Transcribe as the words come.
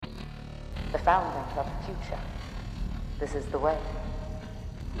the founders of the future. This is the way.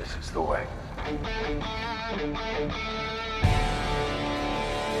 This is the way.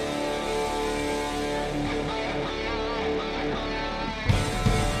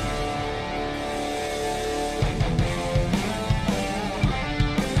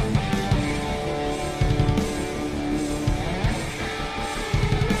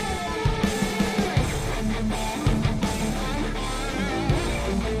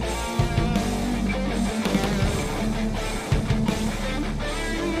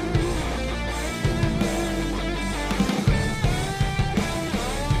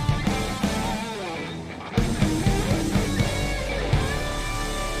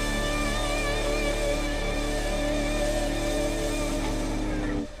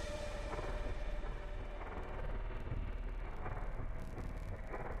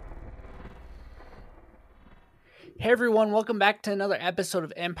 Hey everyone, welcome back to another episode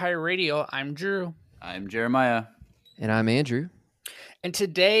of Empire Radio. I'm Drew. I'm Jeremiah. And I'm Andrew. And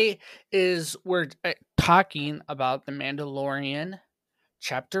today we're talking about The Mandalorian,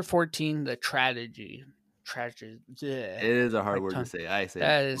 Chapter 14, The Tragedy. It is a hard word to say. I say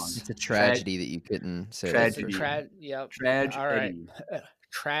that it is- wrong. It's a tragedy that you couldn't say. Tragedy. Yep. Tragedy. All right.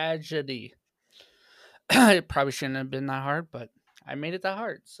 Tragedy. It probably shouldn't have been that hard, but I made it that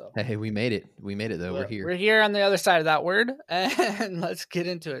hard. So Hey, we made it. We made it though. We're here. We're here on the other side of that word, and let's get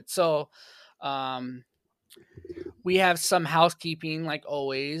into it. So, we have some housekeeping, like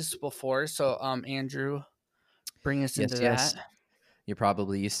always before. So, Andrew, bring us into that. You're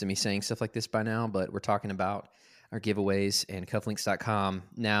probably used to me saying stuff like this by now, but we're talking about our giveaways and cufflinks.com.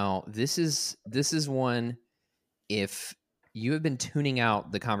 Now, this is one, if you have been tuning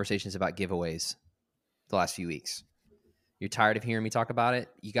out the conversations about giveaways the last few weeks, you're tired of hearing me talk about it,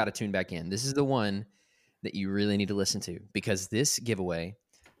 you got to tune back in. This is the one that you really need to listen to, because this giveaway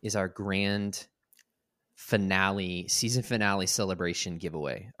is our grand finale, season finale celebration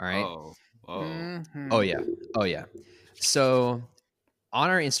giveaway. All right. Mhm. Oh yeah. So on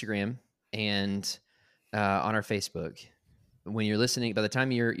our Instagram and on our Facebook, when you're listening, by the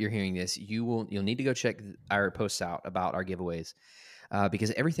time you're hearing this, you'll need to go check our posts out about our giveaways,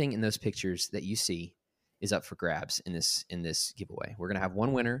 because everything in those pictures that you see is up for grabs in this giveaway. We're gonna have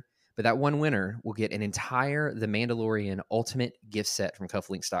one winner, but that one winner will get an entire The Mandalorian Ultimate gift set from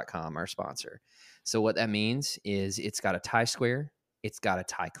cufflinks.com, our sponsor. So what that means is it's got a tie square, it's got a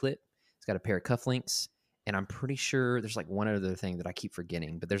tie clip, it's got a pair of cufflinks, and I'm pretty sure there's like one other thing that I keep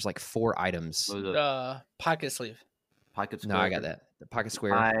forgetting, but there's like 4 items. Pocket sleeve. Pocket square. No, I got that. The pocket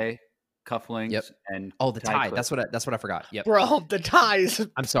square. Tie, cufflinks, Yep. and Oh, the tie. clip. That's what I forgot. Yep. Bro, the ties.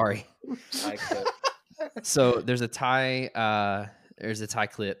 I'm sorry. Tie clip. So there's a tie. There's a tie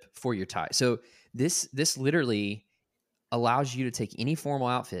clip for your tie. So this literally allows you to take any formal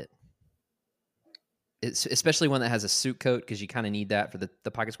outfit, especially one that has a suit coat, because you kind of need that for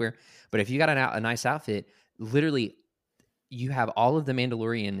the pocket square. But if you got a nice outfit, literally you have all of the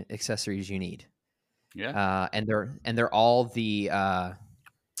Mandalorian accessories you need. Yeah. And they're all the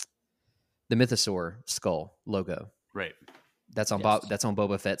Mythosaur skull logo. Right. That's on Yes. that's on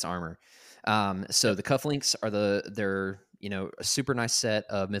Boba Fett's armor. So the cufflinks are they're a super nice set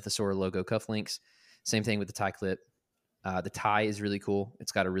of Mythosaur logo cufflinks. Same thing with the tie clip. The tie is really cool.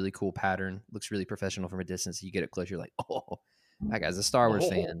 It's got a really cool pattern. Looks really professional from a distance. You get it close, you're like, oh, that guy's a Star Wars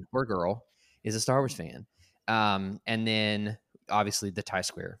fan, or girl is a Star Wars fan. And then obviously the tie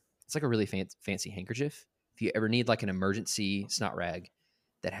square. It's like a really fancy handkerchief. If you ever need like an emergency snot rag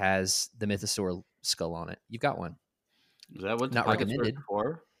that has the Mythosaur skull on it, you've got one. Is that what the Not pocket square recommended. is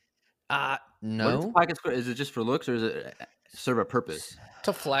for? No. What is the pocket square? Is it just for looks, or is it serve a purpose? It's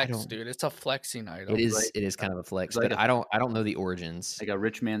a flex, don't- dude. It's a flexing item. It is. Like- It is kind of a flex, like but a- I don't know the origins. Like a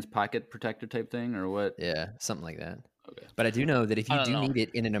rich man's pocket protector type thing, or what? Yeah, something like that. Okay. But I do know that if I you don't do know. need it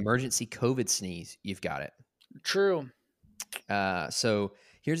in an emergency COVID sneeze, you've got it. True. So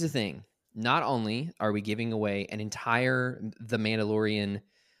here's the thing: not only are we giving away an entire The Mandalorian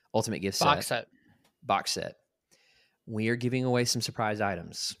Ultimate gift Box set. we are giving away some surprise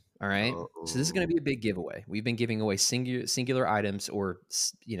items. All right. So this is going to be a big giveaway. We've been giving away singular items, or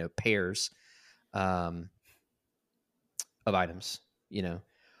pairs of items,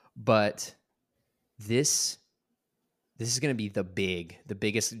 but this is going to be the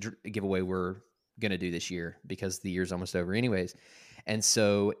biggest giveaway we're going to do this year, because the year's almost over anyways. And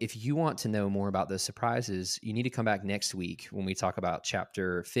so if you want to know more about those surprises, you need to come back next week when we talk about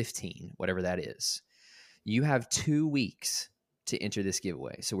chapter 15, whatever that is. You have 2 weeks to enter this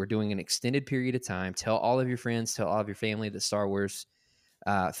giveaway. So we're doing an extended period of time. Tell all of your friends, tell all of your family that Star Wars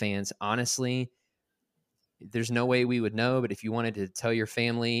fans. Honestly, there's no way we would know, but if you wanted to tell your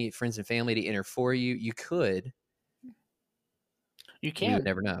family, friends and family to enter for you, you could. You We can. would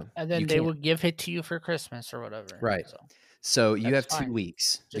never know. And then You they can't. will give it to you for Christmas or whatever. Right. So So you have That's 2 fine.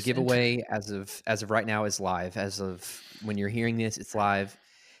 weeks. The Just giveaway as of right now is live. As of when you're hearing this, it's live,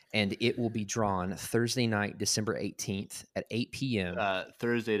 and it will be drawn Thursday night, December 18th at 8 p.m.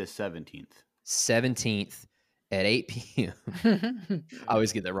 Thursday the 17th. 17th at 8 p.m. I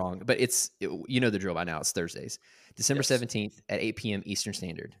always get that wrong, but you know the drill by now. It's Thursdays, December Yes. 17th at 8 p.m. Eastern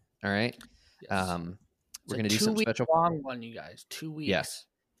Standard. All right. Yes. We're gonna do something special. Long one, you guys. 2 weeks. Yes.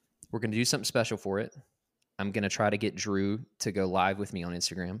 We're gonna do something special for it. I'm gonna try to get Drew to go live with me on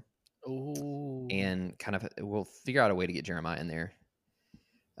Instagram, Ooh. and kind of we'll figure out a way to get Jeremiah in there.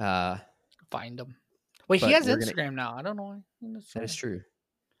 Find him. Wait, But he has we're gonna- Instagram now. I don't know why. That is true.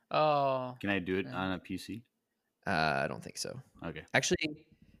 Oh. Can I do it Yeah. on a PC? I don't think so. Okay. Actually,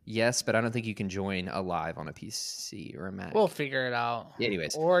 yes, but I don't think you can join a live on a PC or a Mac. We'll figure it out.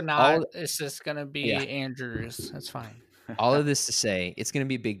 Anyways, Or not. all- It's just going to be Yeah. Andrew's. That's fine. all of this to say, it's going to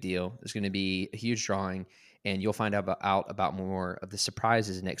be a big deal. There's going to be a huge drawing, and you'll find out about more of the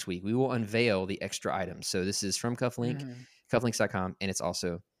surprises next week. We will unveil the extra items. So this is from Cufflink, Mhm. cufflinks.com, and it's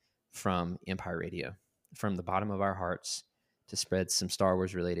also from Empire Radio. From the bottom of our hearts to spread some Star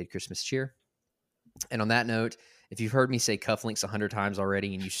Wars related Christmas cheer. And on that note, if you've heard me say Cufflinks 100 times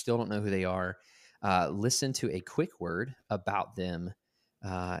already and you still don't know who they are, listen to a quick word about them.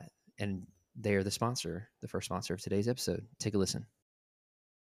 And they are the first sponsor of today's episode. Take a listen.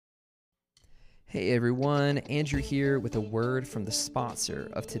 Hey everyone, Andrew here with a word from the sponsor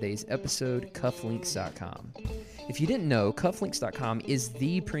of today's episode, Cufflinks.com. If you didn't know, Cufflinks.com is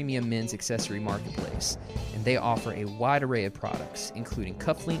the premium men's accessory marketplace, and they offer a wide array of products, including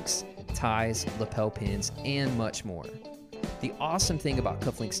cufflinks, ties, lapel pins, and much more. The awesome thing about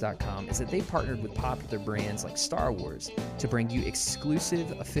Cufflinks.com is that they partnered with popular brands like Star Wars to bring you exclusive,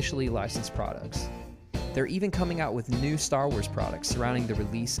 officially licensed products. They're even coming out with new Star Wars products surrounding the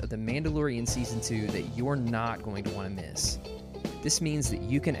release of The Mandalorian Season 2 that you're not going to want to miss. This means that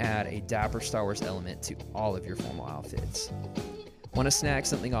you can add a dapper Star Wars element to all of your formal outfits. Want to snag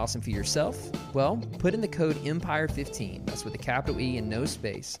something awesome for yourself? Well, put in the code EMPIRE15, that's with a capital E and no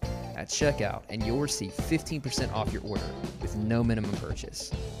space, at checkout, and you'll receive 15% off your order with no minimum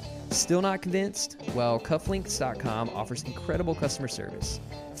purchase. Still not convinced? Well, Cufflinks.com offers incredible customer service,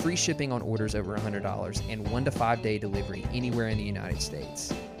 free shipping on orders over $100, and 1 to 5 day delivery anywhere in the United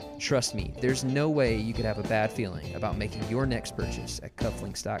States. Trust me, there's no way you could have a bad feeling about making your next purchase at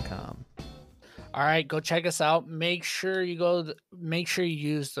Cufflinks.com. All right, go check us out. Make sure you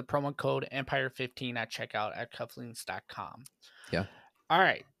use the promo code Empire15 at checkout at cufflinks.com. Yeah. All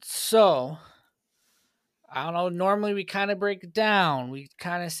right. So, I don't know, normally we kind of break it down. We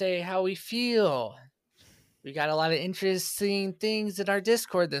kind of say how we feel. We got a lot of interesting things in our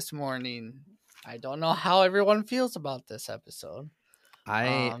Discord this morning. I don't know how everyone feels about this episode.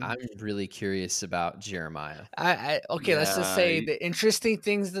 I'm really curious about Jeremiah. Okay, let's just say Yeah. the interesting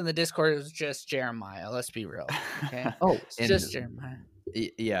things in the Discord is just Jeremiah. Let's be real. Okay. Oh, It's and just Jeremiah.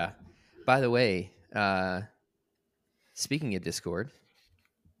 yeah. By the way, speaking of Discord,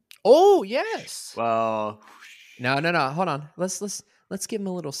 Oh yes. Well, no, hold on. Let's give him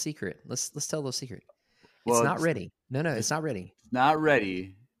a little secret. Let's tell a little secret. Well, It's not it's- ready. No, it's not ready, not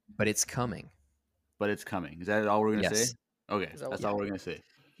ready, but it's coming. but it's coming. Is that all we're gonna Yes. say? Okay, Is that that's what- all we're gonna say.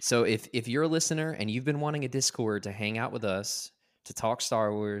 So if you're a listener and you've been wanting a Discord to hang out with us, to talk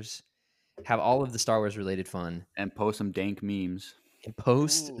Star Wars, have all of the Star Wars related fun, And post some dank memes. and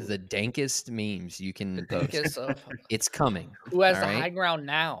post Ooh. the dankest memes you can post, Because of it's coming. who has All the right? high ground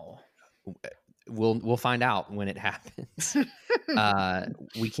now? We'll find out when it happens.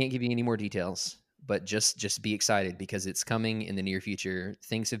 We can't give you any more details, but just be excited because it's coming in the near future.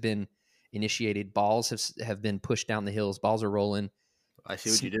 Things have been initiated. Balls have been pushed down the hills. Balls are rolling. I see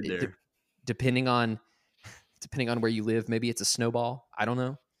what you did there. Depending on where you live, maybe it's a snowball. I don't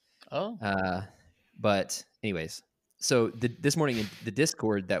know. Oh, But anyways, so this morning in the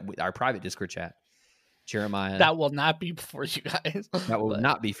Discord our private Discord chat, Jeremiah, that will not be for you guys. that will But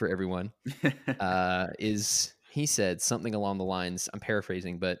not be for everyone. He said something along the lines, I'm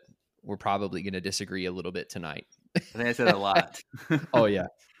paraphrasing, but we're probably going to disagree a little bit tonight. I think I said a lot. Oh yeah.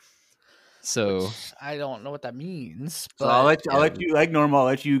 So I don't know what that means. So But I'll let you like normal. I'll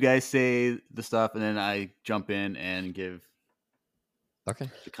let you guys say the stuff, and then I jump in and give okay,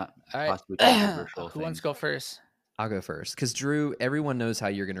 the all right. possibly controversial Who wants things. to go first? I'll go first because Drew, everyone knows how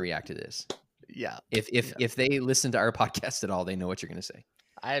you're going to react to this. Yeah. If they listen to our podcast at all, they know what you're going to say.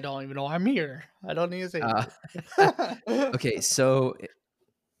 I don't even know I'm here. I don't need to say. Okay, so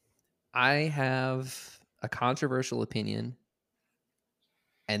I have a controversial opinion,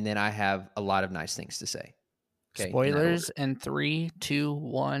 and then I have a lot of nice things to say. Okay, in that order. Spoilers in 3, 2,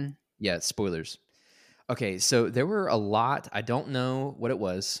 1. Yeah, spoilers. Okay, so there were a lot. I don't know what it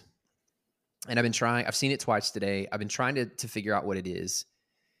was. And I've seen it twice today. I've been trying to figure out what it is.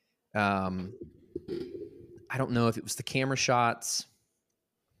 I don't know if it was the camera shots,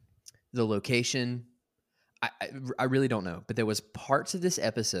 the location. I really don't know. But there was parts of this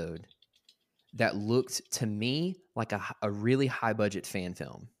episode that looked to me like a really high budget fan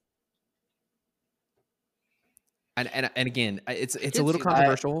film. And again, it's a little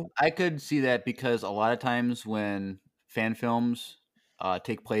controversial. I could see that because a lot of times when fan films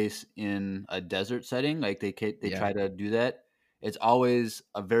take place in a desert setting, like they try to do that, it's always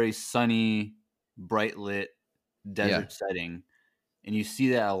a very sunny, bright lit desert setting, and you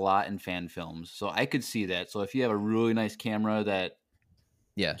see that a lot in fan films. So I could see that. So if you have a really nice camera that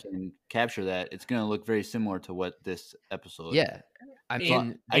can capture that, it's going to look very similar to what this episode. Yeah, I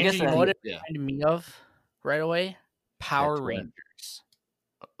mean, I guess you know what it reminded me of right away. Power Rangers.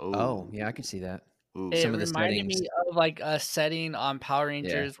 Oh, yeah, I can see that. Ooh. It Some of the reminded settings. me of like a setting on Power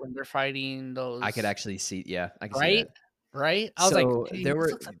Rangers when they're fighting those. I could actually see. Yeah, I can see right, that. right. I was So like, there this were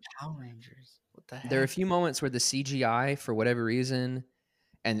looks like Power Rangers. What the heck? there are a few moments where the CGI, for whatever reason,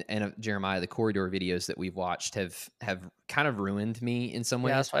 and Jeremiah, the corridor videos that we've watched have kind of ruined me in some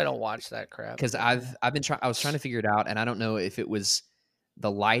ways. Yeah, that's why I don't watch that crap. Because I was trying to figure it out, and I don't know if it was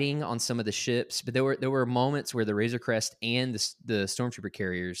the lighting on some of the ships, but there were moments where the Razor Crest and the Stormtrooper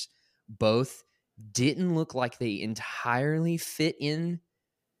carriers both didn't look like they entirely fit in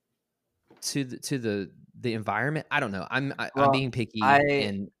to the environment. I don't know. I'm being picky,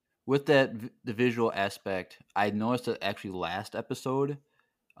 and with that the visual aspect, I noticed that actually last episode,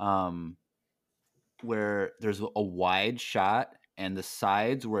 where there's a wide shot and the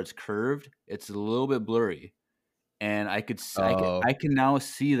sides where it's curved, it's a little bit blurry. And I can now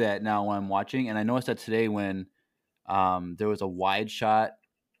see that now when I'm watching. And I noticed that today when there was a wide shot,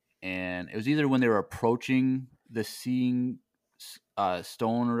 and it was either when they were approaching the Seeing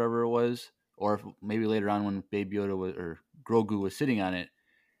Stone or whatever it was, or maybe later on when Baby Yoda or Grogu was sitting on it.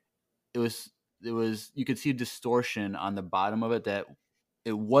 It was you could see distortion on the bottom of it, that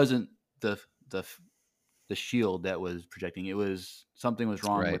it wasn't the shield that was projecting. It was something was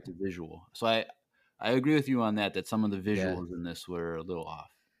wrong with the visual. So I agree with you on that some of the visuals in this were a little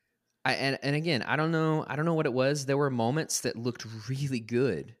off. And again, I don't know what it was. There were moments that looked really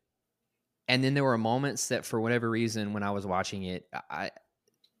good, and then there were moments that, for whatever reason, when I was watching it,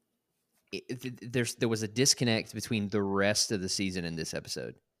 there was a disconnect between the rest of the season and this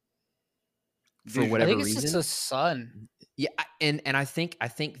episode. For whatever I think it's reason, just the sun. Yeah, and I think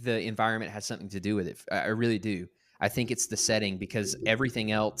the environment has something to do with it. I really do. I think it's the setting, because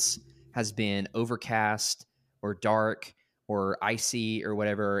everything else has been overcast or dark or icy or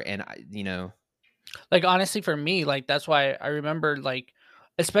whatever, and like, honestly, for me, like, that's why I remember, like,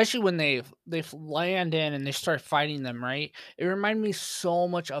 especially when they land in and they start fighting them, right? It reminded me so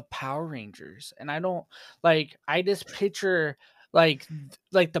much of Power Rangers, and I just picture like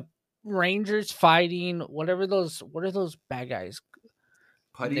the Rangers fighting what are those bad guys?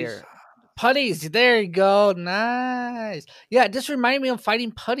 Putties. There you go. Nice. Yeah, it just reminded me of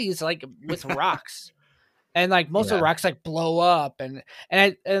fighting putties, like, with rocks. And like most of the rocks like blow up, and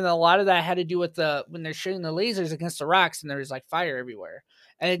a lot of that had to do with when they're shooting the lasers against the rocks, and there's like fire everywhere,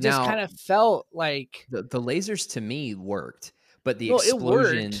 and it just kind of felt like the lasers to me worked, but the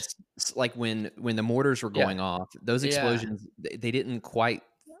explosions, like when the mortars were going off, those explosions they didn't quite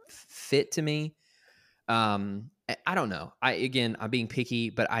fit to me. I don't know. I'm being picky,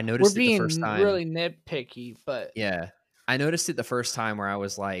 but I noticed it the first time. Really nitpicky, but I noticed it the first time where I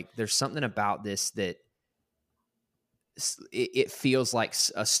was like, "There's something about this that." It feels like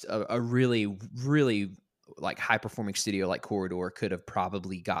a really, really like high performing studio like Corridor could have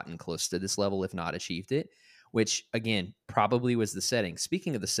probably gotten close to this level, if not achieved it, which again probably was the setting.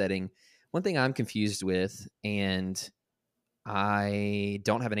 Speaking of the setting, one thing I'm confused with, and I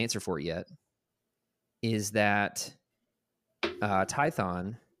don't have an answer for it yet, is that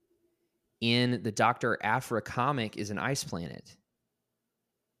Tython in the Dr. Aphra comic is an ice planet.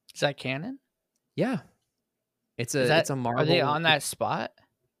 Is that canon? Yeah. It's a Marvel. Are they on that spot?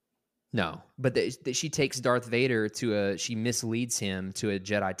 No, but she takes Darth Vader she misleads him to a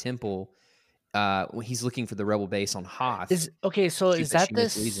Jedi temple when he's looking for the Rebel base on Hoth. Is that the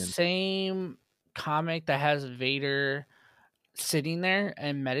same comic that has Vader sitting there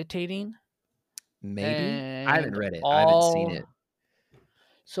and meditating? Maybe. I haven't read it. I haven't seen it.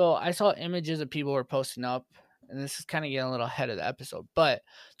 So I saw images that people were posting up, and this is kind of getting a little ahead of the episode, but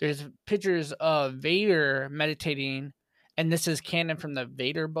there's pictures of Vader meditating, and this is canon from the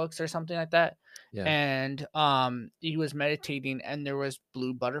Vader books or something like that. Yeah. And he was meditating, and there was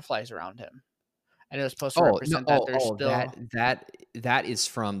blue butterflies around him, and it was supposed to represent that there's still that is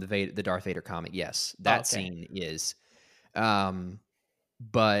from the Darth Vader comic. Yes, that scene is.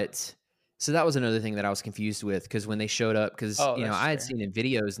 But so that was another thing that I was confused with, because when they showed up, because I had seen in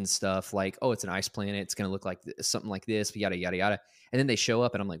videos and stuff like, oh, it's an ice planet, it's going to look like something like this, yada yada yada, and then they show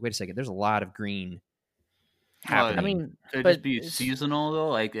up, and I'm like, wait a second, there's a lot of green happening. I mean, could it just be seasonal though?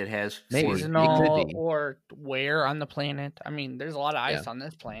 Like it has seasonal or where on the planet? I mean, there's a lot of ice on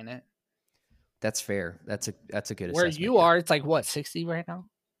this planet. That's fair. That's a good where assessment. You are, it's like what, 60 right now?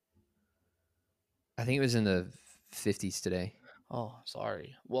 I think it was in the 50s today. Oh,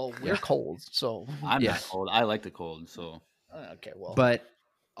 sorry. Well, we're cold, so I'm not cold. I like the cold, so okay. Well, but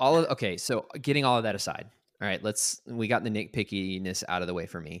so getting all of that aside, all right, we got the nitpickiness out of the way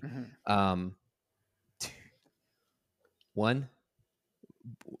for me. Mm-hmm. One,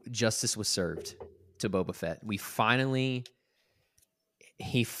 justice was served to Boba Fett.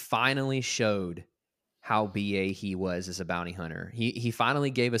 He finally showed how BA he was as a bounty hunter. He finally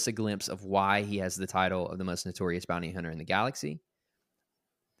gave us a glimpse of why he has the title of the most notorious bounty hunter in the galaxy.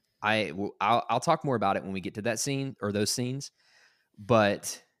 I'll talk more about it when we get to that scene or those scenes,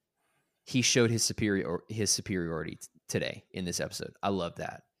 but he showed his superiority today in this episode. I love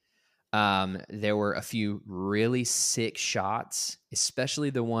that. There were a few really sick shots, especially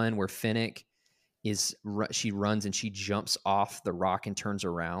the one where Fennec she runs and she jumps off the rock and turns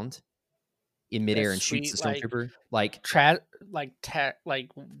around in midair and shoots the stormtrooper. Like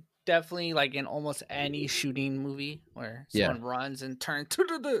definitely like in almost any shooting movie where someone runs and turns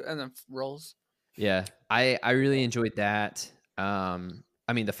and then rolls. Yeah, I really enjoyed that. I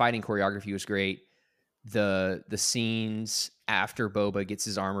mean, the fighting choreography was great. The scenes after Boba gets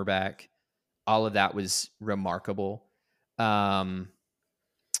his armor back, all of that was remarkable.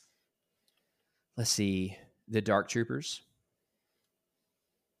 Let's see, the Dark Troopers.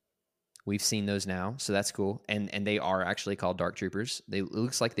 We've seen those now, so that's cool. And they are actually called Dark Troopers. It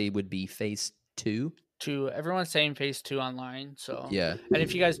looks like they would be Phase 2. Everyone's saying Phase 2 online. So yeah. And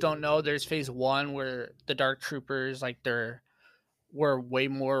if you guys don't know, there's Phase 1 where the Dark Troopers were way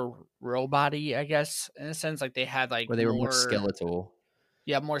more robot-y, I guess, in a sense. Like they had like where they were more skeletal.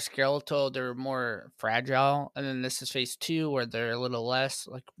 Yeah, more skeletal. They're more fragile. And then this is Phase 2 where they're a little less,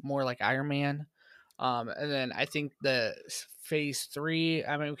 like more like Iron Man. And then I think the Phase 3,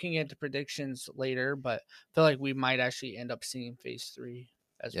 I mean, we can get into predictions later, but I feel like we might actually end up seeing Phase 3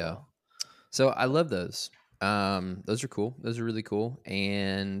 as well. So I love those. Those are cool. Those are really cool.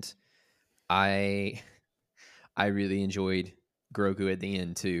 And I really enjoyed Grogu at the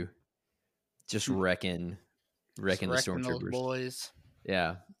end too. Just wrecking the stormtroopers. Boys.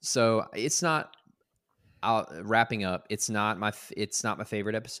 Yeah. So it's not wrapping up. It's not my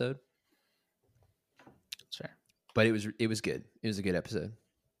favorite episode. Sure. But it was good. It was a good episode.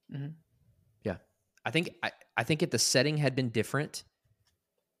 Mm-hmm. Yeah. I think if the setting had been different,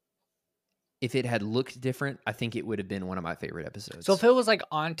 if it had looked different, I think it would have been one of my favorite episodes. So if it was like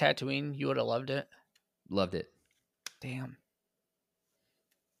on Tatooine, you would have loved it? Loved it. Damn.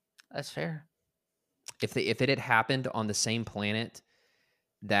 That's fair. If it had happened on the same planet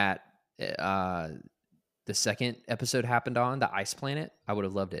that the second episode happened on, the ice planet, I would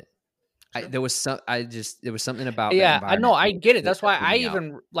have loved it. Sure. There was something about I know, I get it. That's why I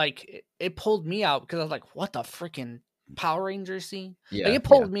even like it pulled me out, because I was like, what the freaking Power Rangers scene? Yeah, like, it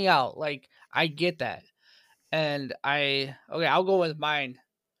pulled me out. Like, I get that. And I'll go with mine.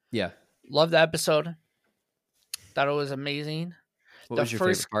 Yeah. Love the episode. Thought it was amazing. What was your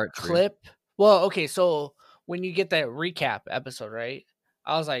favorite part? Clip. Well, okay, so when you get that recap episode, right?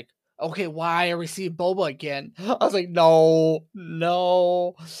 I was like, okay, why are we seeing Boba again? I was like, no.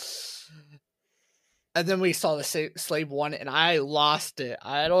 And then we saw the Slave One, and I lost it.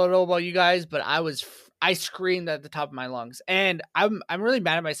 I don't know about you guys, but I screamed at the top of my lungs, and I'm really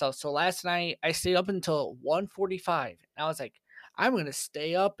mad at myself. So last night I stayed up until 1:45, and I was like, I'm gonna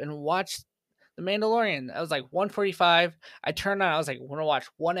stay up and watch The Mandalorian. I was like 1:45. I turned on. I was like, I'm gonna watch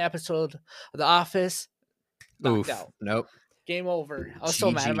one episode of The Office. Knocked out. Nope. Game over. I was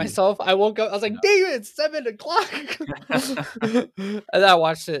so mad at myself. I woke up. I was like, dang it, it's 7 o'clock. And then I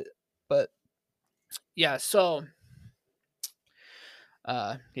watched it, but yeah. So,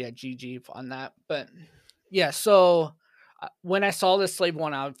 GG on that. But yeah, so when I saw the Slave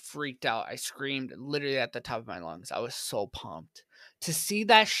One, I freaked out. I screamed literally at the top of my lungs. I was so pumped to see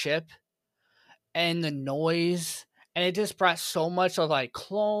that ship and the noise and it just brought so much of like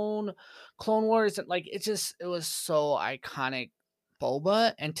Clone Wars, and like it was so iconic,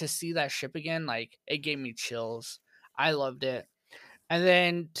 Boba, and to see that ship again, like it gave me chills. I loved it. And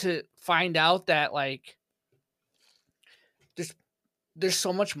then to find out that like there's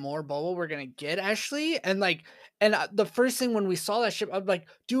so much more Boba we're gonna get, Ashley, and like, and the first thing when we saw that ship, I'm like,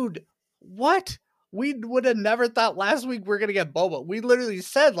 dude, what? We would have never thought last week we're gonna get Boba. We literally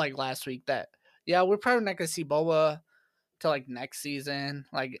said like last week that yeah, we're probably not gonna see Boba till like next season.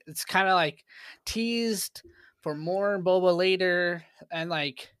 Like it's kind of like teased for more Boba later, and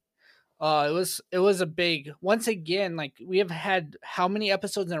like it was a big, once again, like we have had how many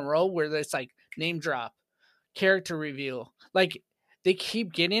episodes in a row where there's like name drop, character reveal, like they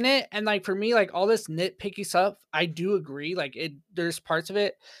keep getting it. And like for me, like all this nitpicky stuff, I do agree, like there's parts of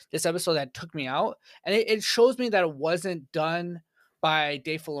it this episode that took me out, and it shows me that it wasn't done by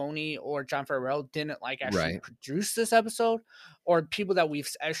Dave Filoni or Jon Favreau, didn't like actually produce this episode, or people that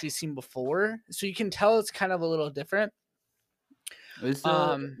we've actually seen before, so you can tell it's kind of a little different. It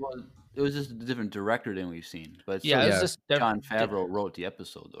was just a different director than we've seen, but yeah, it was just Jon Favreau wrote the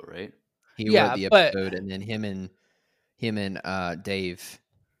episode though, right? He wrote the episode, and then him and Dave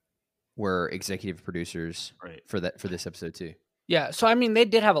were executive producers for this episode too. Yeah, so I mean they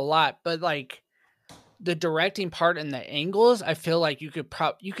did have a lot, but like the directing part and the angles, I feel like you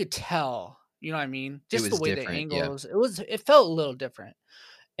could tell, you know what I mean? Just the way the angles, it felt a little different.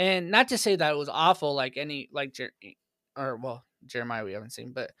 And not to say that it was awful, like Jeremiah we haven't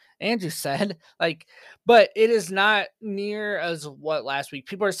seen, but Andrew said, like, but it is not near as what last week.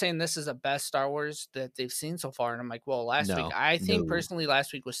 People are saying this is the best Star Wars that they've seen so far, and I'm like, well, last week, I think personally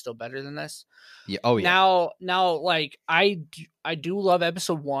last week was still better than this. Yeah. Oh yeah. Now, like I do love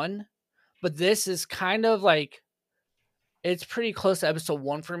episode 1, but this is kind of like, it's pretty close to episode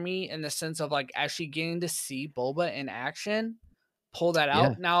 1 for me in the sense of like actually getting to see Boba in action, pull that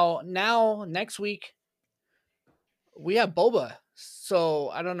out. Now next week we have Boba, so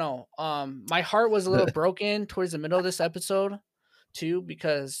I don't know. My heart was a little broken towards the middle of this episode too,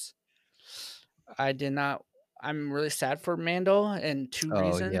 because I'm really sad for Mando, and 2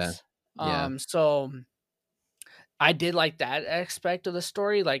 reasons. So I did like that aspect of the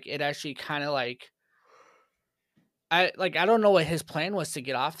story. Like it actually kind of like, I don't know what his plan was to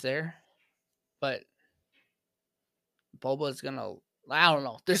get off there, but Boba's gonna, I don't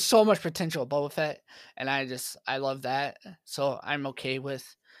know. There's so much potential with Boba Fett, and I love that. So I'm okay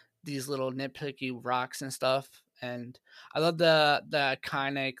with these little nitpicky rocks and stuff. And I love the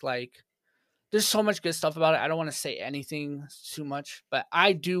iconic, like, there's so much good stuff about it. I don't want to say anything too much, but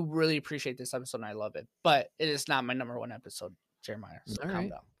I do really appreciate this episode and I love it. But it is not my number 1 episode, Jeremiah. So calm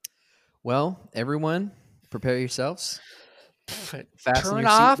down. Well, everyone, prepare yourselves. Turn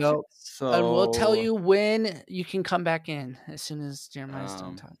off, and we'll tell you when you can come back in as soon as Jeremiah's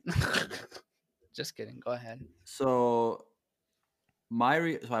done talking. Just kidding. Go ahead. So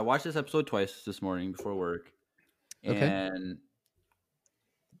I watched this episode twice this morning before work, and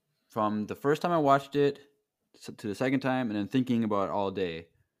from the first time I watched it to the second time, and then thinking about it all day,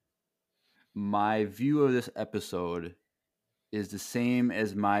 my view of this episode is the same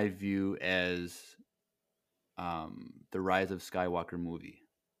as my view as the Rise of Skywalker movie.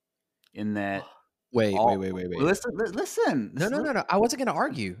 In that, wait. Listen. No. I wasn't going to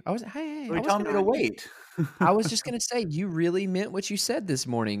argue. Hey. You're telling me to wait. I was just going to say, you really meant what you said this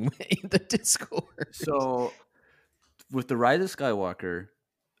morning in the Discord. So, with the Rise of Skywalker,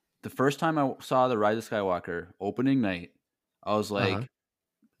 the first time I saw the Rise of Skywalker opening night, I was like,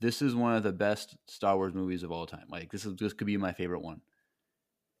 this is one of the best Star Wars movies of all time. Like, this could be my favorite one.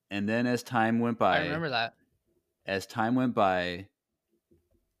 And then as time went by, I remember that. As time went by,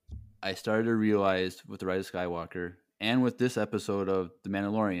 I started to realize with the Rise of Skywalker and with this episode of The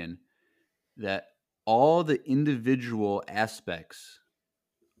Mandalorian that all the individual aspects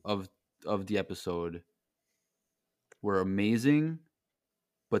of the episode were amazing,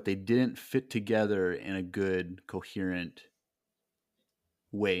 but they didn't fit together in a good, coherent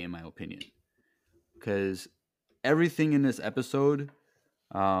way, in my opinion. Because everything in this episode,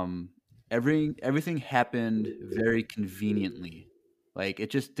 everything happened very conveniently.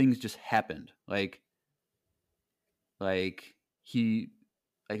 Like things just happened. Like the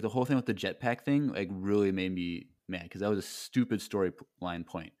whole thing with the jetpack thing, like really made me mad because that was a stupid storyline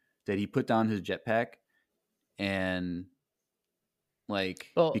point that he put down his jetpack, and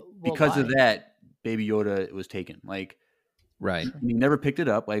because of that, Baby Yoda was taken. Like, right? He never picked it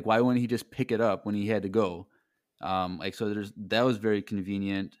up. Like, why wouldn't he just pick it up when he had to go? So that was very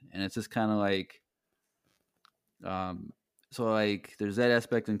convenient, and it's just kind of like, so like there's that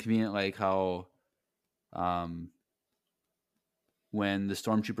aspect and convenient, like how, when the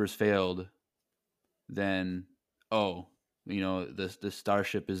stormtroopers failed, then the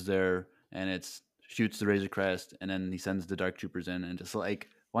starship is there and it's shoots the Razor Crest, and then he sends the Dark Troopers in, and just like,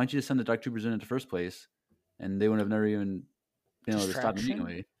 why don't you just send the Dark Troopers in the first place, and they would have never even been able to stop them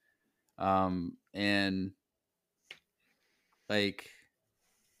anyway. And like,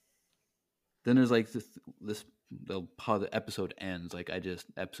 then there's like this how the episode ends. Like, I just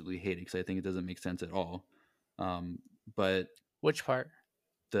absolutely hate it because I think it doesn't make sense at all. But which part?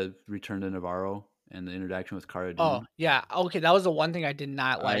 The return to Navarro and the interaction with Cara Dune. Oh yeah, okay. That was the one thing I did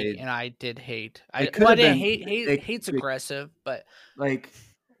not like, and I did hate. I didn't hate. Hate's aggressive, but like,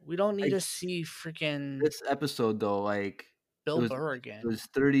 we don't need to see freaking this episode though. Like, Bill Burr again. It was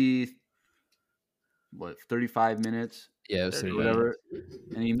 35 minutes. Yeah, it was 30, whatever.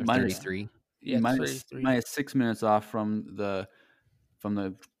 And he minus 33. Yeah, minus 6 minutes off from the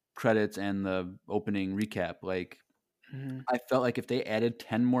credits and the opening recap. Like, I felt like if they added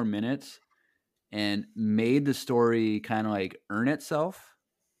 10 more minutes and made the story kind of like earn itself,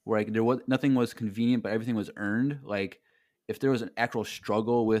 where like nothing was convenient, but everything was earned. Like, if there was an actual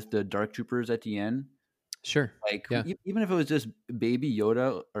struggle with the Dark Troopers at the end, sure. Like, even if it was just Baby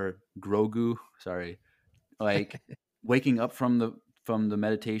Yoda or Grogu, sorry, like waking up from the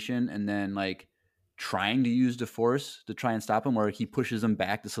meditation and then like trying to use the Force to try and stop him, where he pushes him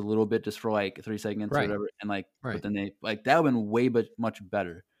back just a little bit, just for like 3 seconds or whatever, and like, but then they like that would have been way much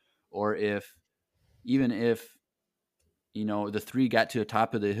better. Or if the 3 got to the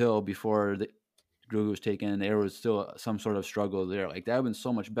top of the hill before the Grogu was taken, and there was still some sort of struggle there, like that would have been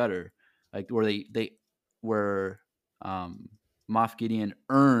so much better. Like, where Moff Gideon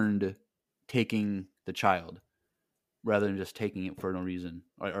earned taking the child rather than just taking it for no reason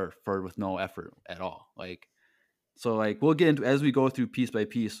or with no effort at all. Like, so like, we'll get into, as we go through piece by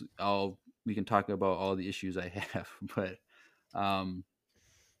piece, we can talk about all the issues I have, but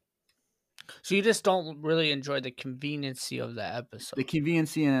so you just don't really enjoy the conveniency of the episode. The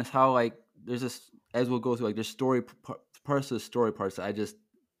conveniency, and it's how like there's this, as we'll go through, like there's parts of the story parts that I just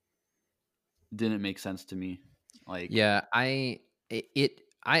didn't make sense to me. Like, yeah, I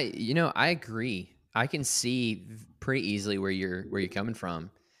agree. I can see pretty easily where you're coming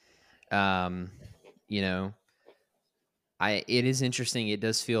from. It is interesting. It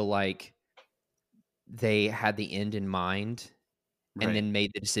does feel like they had the end in mind and then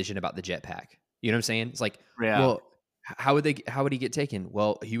made the decision about the jetpack. You know what I'm saying? It's like, well, how would he get taken?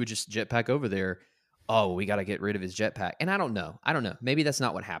 Well, he would just jetpack over there. Oh, we got to get rid of his jetpack. And I don't know. Maybe that's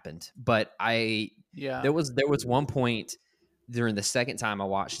not what happened. But there was one point during the second time I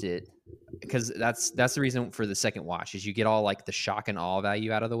watched it, because that's the reason for the second watch, is you get all like the shock and awe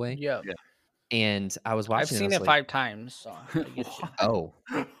value out of the way. Yeah. And I was watching. I've seen it 5 times. So I get you. Oh,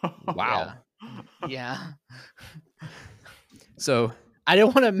 wow. Yeah. So I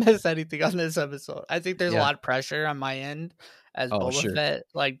didn't want to miss anything on this episode. I think there's a lot of pressure on my end as Boba Fett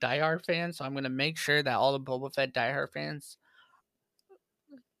like diehard fans, so I'm gonna make sure that all the Boba Fett diehard fans,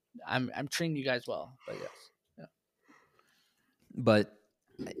 I'm treating you guys well. But yes, yeah. But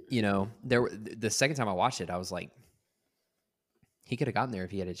the second time I watched it, I was like, he could have gotten there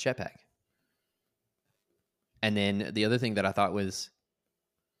if he had his jetpack. And then the other thing that I thought was,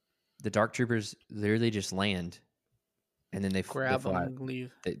 the Dark Troopers literally just land, and then they grab them and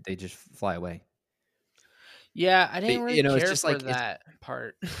leave. They just fly away. Yeah, I didn't really care just for that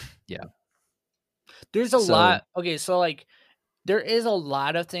part. Yeah. There's a lot. Okay, so like, there is a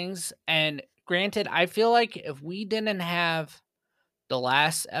lot of things, and granted, I feel like if we didn't have the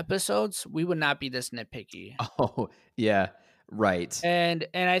last episodes, we would not be this nitpicky. Oh, yeah, right. And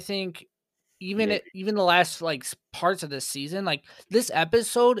I think even the last like parts of this season, like this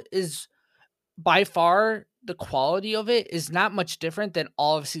episode is by far, the quality of it is not much different than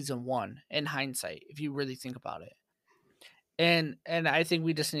all of season 1 in hindsight, if you really think about it. And I think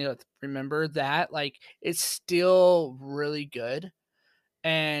we just need to remember that, like, it's still really good.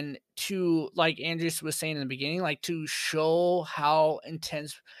 And to, like Andrews was saying in the beginning, like, to show how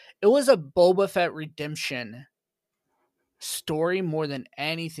intense it was, a Boba Fett redemption story more than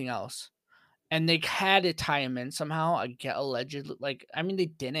anything else. And they had to tie him in somehow. I get allegedly, like, I mean,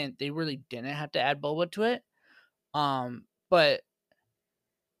 they really didn't have to add Boba to it. But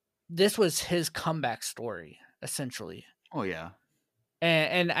this was his comeback story, essentially. Oh yeah.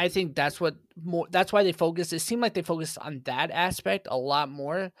 And I think that's why they focused. It seemed like they focused on that aspect a lot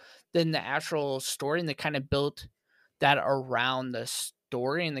more than the actual story, and they kind of built that around the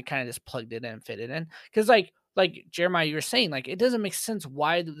story, and they kind of just plugged it in and fit it in. Because like Jeremiah, you were saying, like, it doesn't make sense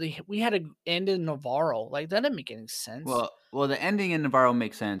why we had to end in Navarro. Like, that didn't make any sense. Well, the ending in Navarro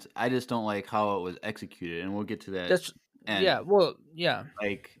makes sense. I just don't like how it was executed, and we'll get to that. And yeah, well, yeah.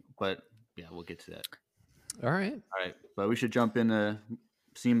 but yeah, we'll get to that. All right. All right, but we should jump into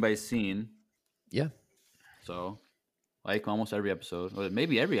scene by scene. Yeah. So, like almost every episode, or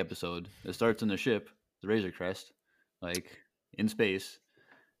maybe every episode, it starts in the ship, the Razor Crest, like in space,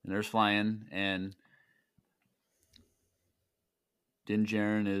 and there's flying, and Din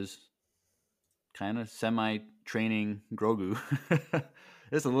Djarin is kind of semi-training Grogu,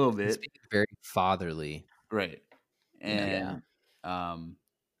 just a little bit, Very fatherly, right? And Yeah.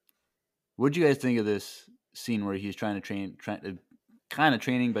 what do you guys think of this scene where he's trying to training,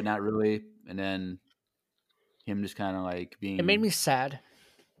 but not really, and then him just kind of like being? It made me sad.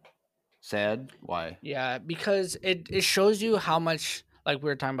 Sad. Why? Yeah, because it shows you how much, like we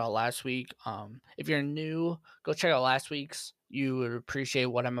were talking about last week. If you're new, go check out last week's. You would appreciate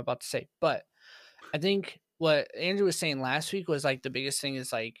what I'm about to say. But I think what Andrew was saying last week was like the biggest thing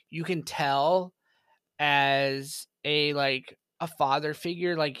is like you can tell as a father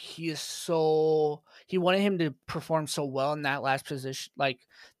figure, like he wanted him to perform so well in that last position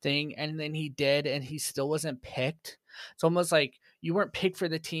thing, and then he did, and he still wasn't picked. It's almost like you weren't picked for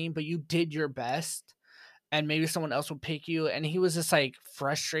the team, but you did your best, and maybe someone else would pick you. And he was just like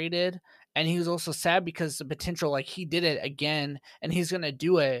frustrated, and he was also sad because the potential, like he did it again, and he's gonna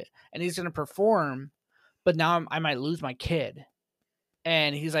do it, and he's gonna perform, but now I might lose my kid.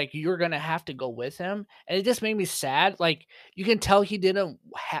 And he's like, you're gonna have to go with him, and it just made me sad. Like you can tell he didn't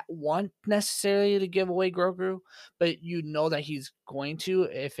want necessarily to give away Grogu, but you know that he's going to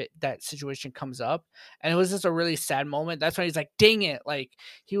if that situation comes up. And it was just a really sad moment. That's why he's like, dang it! Like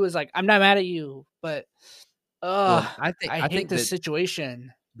he was like, I'm not mad at you, but I hate the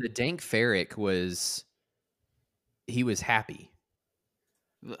situation. The Dank Ferrick was happy.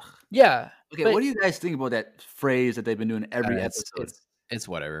 Ugh. Yeah. Okay, what do you guys think about that phrase that they've been doing every episode? It's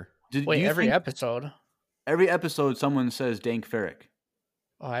whatever. Every episode? Every episode, someone says Dank Ferrick.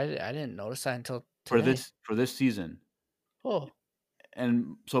 Oh, I didn't notice that until today. For this season. Oh.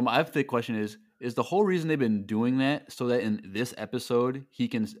 And so my big question is the whole reason they've been doing that so that in this episode he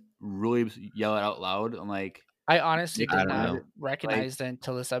can really yell it out loud? I'm like, I honestly did not know. recognize that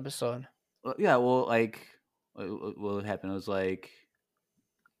until this episode. Yeah, well, like, what happened? It was like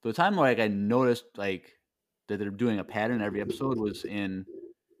the time where I noticed like that they're doing a pattern every episode was in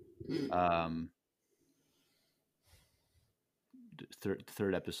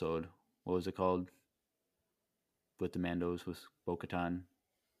third episode. What was it called? With the Mandos with Bo-Katan.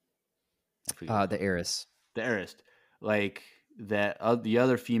 The Heiress. The Heiress. Like that the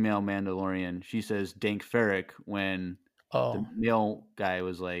other female Mandalorian, she says Dank Ferrick when the male guy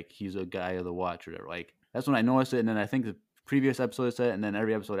was like, he's a guy of the watch or whatever. Like that's when I noticed it, and then I think the previous episode said it, and then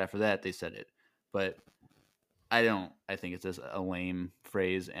every episode after that they said it. But I think it's just a lame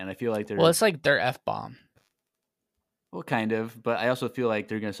phrase, and I feel like they're it's like their F-bomb. Well, kind of, but I also feel like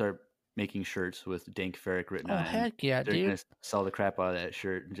they're gonna start making shirts with Dank Ferrick written on. Heck yeah, they're dude! Gonna sell the crap out of that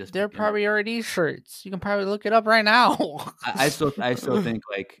shirt and just. They're probably already shirts. You can probably look it up right now. I still think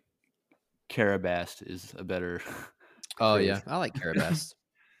like Carabast is a better. Oh phrase. yeah, I like Carabast.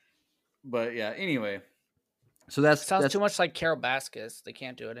 But yeah, anyway, so sounds too much like Carol Baskets. They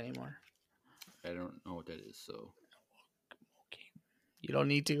can't do it anymore. I don't know what that is, so okay, you don't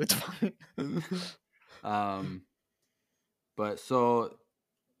need to. It's fine. But so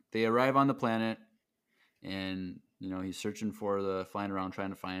they arrive on the planet, and he's searching for flying around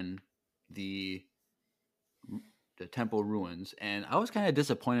trying to find the temple ruins, and I was kind of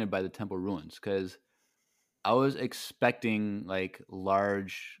disappointed by the temple ruins because I was expecting like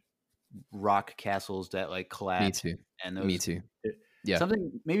large rock castles that like collapse. Me too. And Me too. Yeah.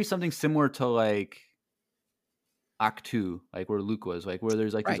 Something similar to like Ahch-To, like where Luke was, like where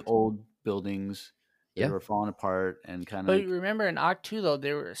there's like these old buildings that were falling apart and kind of. But remember in Ahch-To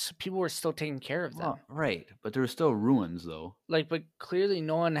though, people were still taking care of them. Well, right, but there were still ruins though. But clearly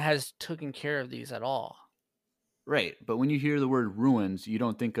no one has taken care of these at all. Right, but when you hear the word ruins, you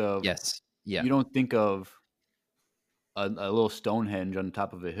don't think of you don't think of a little Stonehenge on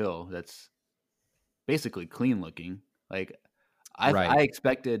top of a hill that's basically clean looking. Like I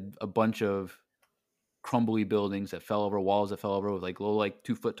expected a bunch of crumbly buildings that fell over, walls that fell over with like little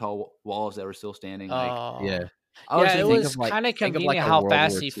 2 foot tall walls that were still standing. It was kind of convenient how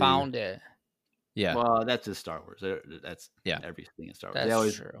fast he found it. Yeah. Well, that's just Star Wars. That's everything in Star Wars. That's they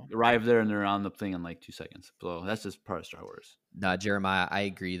always true. arrive there and they're on the thing in 2 seconds. So that's just part of Star Wars. Nah, Jeremiah, I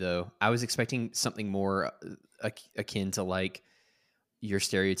agree though. I was expecting something more akin to like your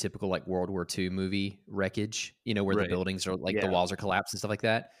stereotypical like World War II movie wreckage, where the buildings are like the walls are collapsed and stuff like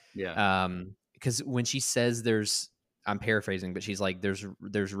that. Yeah. Because when she says I'm paraphrasing, but she's like, there's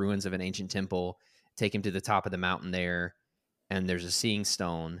ruins of an ancient temple. Take him to the top of the mountain there. and there's a seeing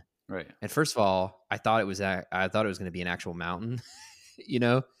stone. Right. And first of all, I thought it was going to be an actual mountain, you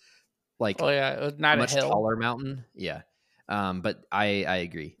know, like Oh yeah, it was not a a much hill. taller mountain. Yeah. But I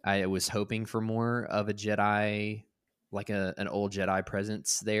agree. I was hoping for more of a Jedi, like an old Jedi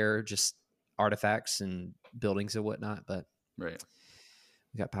presence there, just artifacts and buildings and whatnot. But Right.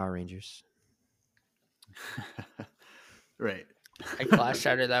 we got Power Rangers. Right. I glass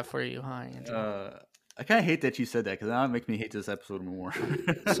shattered that for you, huh, Andrew? I kind of hate that you said that because now it makes me hate this episode more.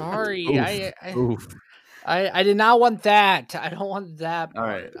 Sorry, Oof. I did not want that. I don't want that All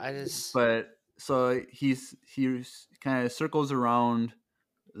part. right. I just But so he kind of circles around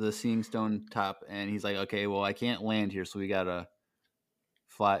the seeing stone top, and he's like, okay, well, I can't land here, so we gotta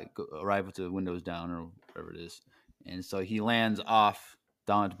arrive with the windows down or whatever it is. And so he lands off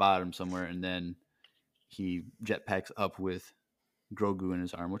down at the bottom somewhere, and then he jetpacks up with Grogu in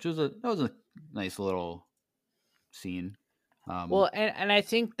his arm, which was that was a nice little scene. well, and I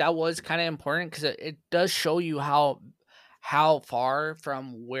think that was kind of important because it does show you how far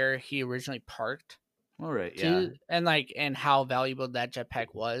from where he originally parked all right, to, yeah, and how valuable that jetpack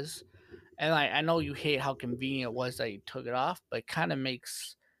was. And I know you hate how convenient it was that he took it off, but it kind of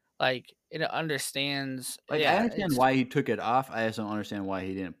makes it understands. like I understand why he took it off. I just don't understand why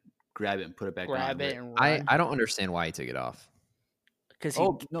he didn't grab it and put it back grab on. it and run. I don't understand why he took it off. Because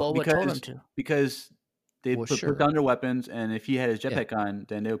Boba told him to. Because they Well, put down their weapons, and if he had his jetpack on,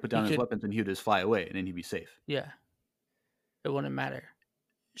 then they would put down his could- weapons, and he would just fly away, and then he'd be safe. Yeah, it wouldn't matter.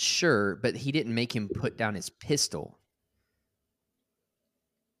 Sure, but he didn't make him put down his pistol.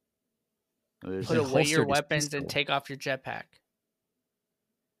 There's- Put He away your holstered his weapons pistol. and take off your jetpack.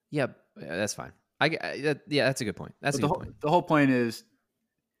 Yeah, that's fine. That's a good point. That's a But good point. the whole point is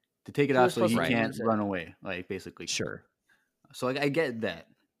to take it He off was so he supposed to can't use it. run away, like basically. Sure. So I get that.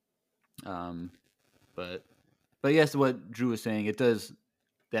 But yes, what Drew was saying, it does,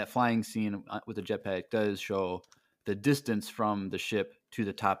 that flying scene with the jetpack does show the distance from the ship to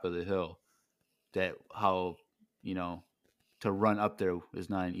the top of the hill. That how, to run up there is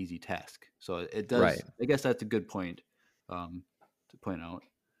not an easy task. So it does. Right. I guess that's a good point to point out.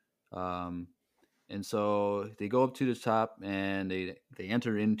 And so they go up to the top and they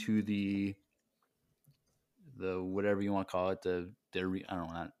enter into the whatever you want to call it, the I don't know,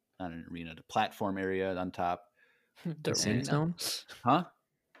 not an arena, the platform area on top. The Seeing arena. stone? Huh?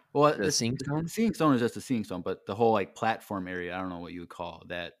 Well, The seeing stone? The seeing stone is just the seeing stone, but the whole platform area, I don't know what you would call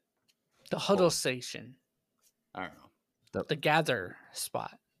that. The huddle station. I don't know, The gather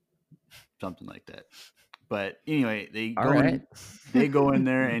spot. something like that. But anyway, they All go right. they go in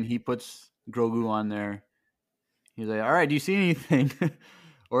there and he puts Grogu on there. He's like, "All right, do you see anything?"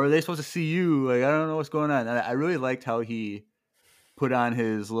 Or are they supposed to see you? Like, I don't know what's going on. And I really liked how he put on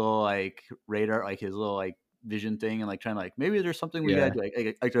his little radar, his little vision thing, and trying to maybe there's something we gotta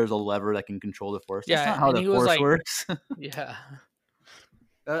do. Like there's a lever that can control the force. Yeah, That's not how and the he was force like- works. Yeah.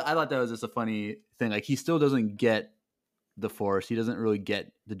 I thought that was just a funny thing. He still doesn't get the force. He doesn't really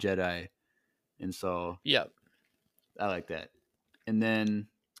get the Jedi, and so Yep. I like that. And then,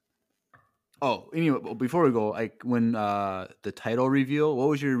 anyway, before we go, when the title reveal, what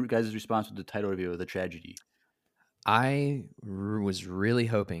was your guys' response with the title reveal of The Tragedy? I was really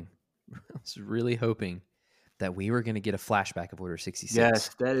hoping that we were going to get a flashback of Order 66. Yes,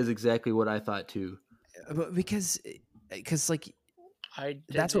 that is exactly what I thought too. But because I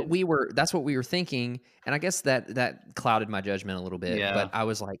that's what we were thinking, and I guess that clouded my judgment a little bit. Yeah. But I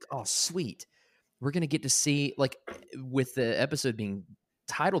was like, oh sweet, we're gonna get to see, with the episode being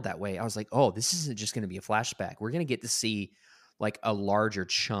titled that way, I was like, oh, this isn't just gonna be a flashback. We're gonna get to see a larger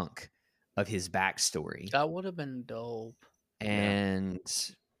chunk of his backstory. That would have been dope. And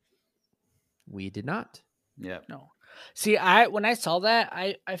we did not. Yeah. No. See, when I saw that,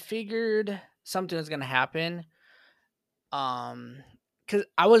 I figured something was gonna happen. Because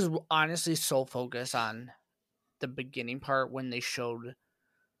I was honestly so focused on the beginning part when they showed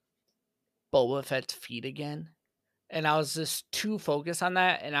Boba Fett's feet again, and I was just too focused on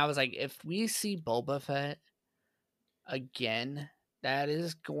that. And I was like, if we see Boba Fett again, that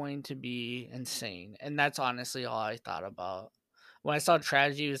is going to be insane. And that's honestly all I thought about. When I saw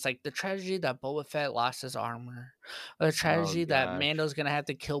tragedy, it was the tragedy that Boba Fett lost his armor, or the tragedy that gosh. Mando's gonna have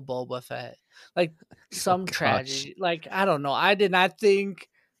to kill Boba Fett, some gosh. tragedy. I don't know. I did not think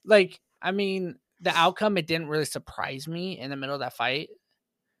I mean, the outcome, it didn't really surprise me in the middle of that fight.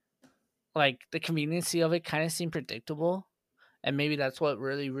 The conveniency of it kind of seemed predictable, and maybe that's what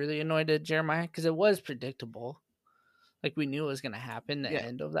really, really annoyed Jeremiah, because it was predictable. We knew it was gonna happen. The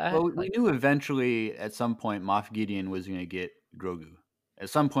end of that. Well, we knew eventually at some point Moff Gideon was going to get Grogu at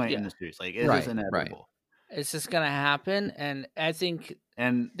some point in Yeah. the series. It's Right, just inevitable. It's just gonna happen, and I think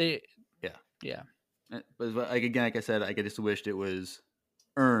And they, yeah, yeah, but like again, like I said, I just wished it was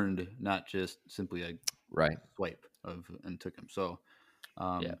earned, not just simply a Right. swipe of and took him. So,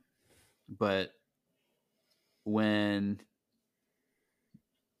 Yeah. but when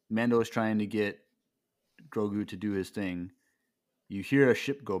Mando is trying to get Grogu to do his thing, you hear a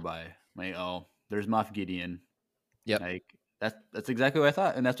ship go by. Like, oh, there's Moff Gideon. Yep. Like that's exactly what I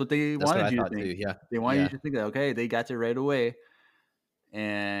thought, and that's what they That's what wanted I you to thought think. too. Yeah. They wanted Yeah. you to think that okay, they got it right away.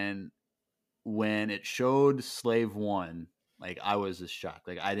 And when it showed Slave One, like I was just shocked.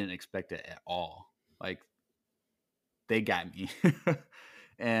 Like I didn't expect it at all. Like they got me,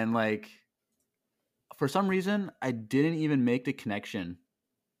 and like for some reason I didn't even make the connection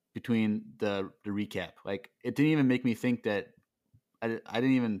between the recap. Like it didn't even make me think that I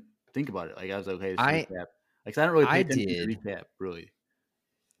didn't even think about it. Like I was like, okay, it's a recap. Like I don't really pay I attention did. to recap really.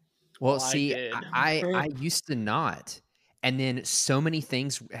 Well, I see, did. I used to not, and then so many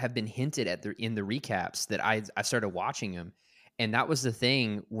things have been hinted at in the recaps that I started watching them, and that was the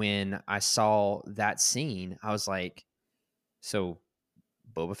thing when I saw that scene. I was like, so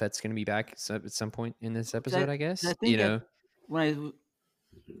Boba Fett's going to be back at some point in this episode, I guess. I think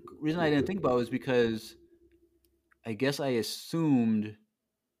reason I didn't think about it was because I guess I assumed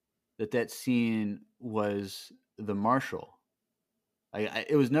that scene was the Marshal.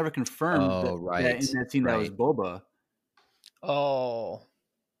 It was never confirmed that in that scene that was Boba. Oh.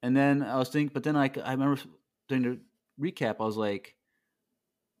 And then I was thinking, but then I remember during the recap, I was like,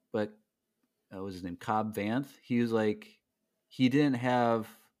 but what was his name? Cobb Vanth. He was like, he didn't have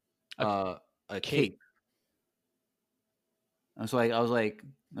a cape. And so I was like,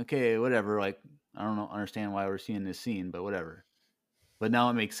 okay, whatever. Like, I don't understand why we're seeing this scene, but whatever. But now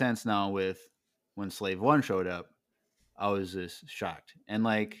it makes sense now with when Slave One showed up. I was just shocked. And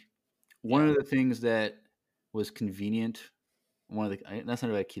like one of the things that was convenient, that's not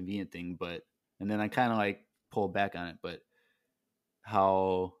really a convenient thing, but and then I kind of like pulled back on it, but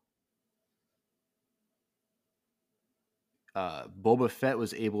how Boba Fett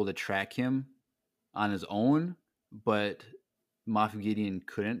was able to track him on his own, but Moff Gideon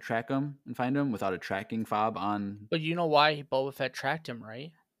couldn't track him and find him without a tracking fob on. But you know why Boba Fett tracked him,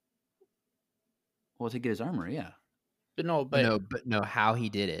 right? Well, to get his armor, yeah. But no, how he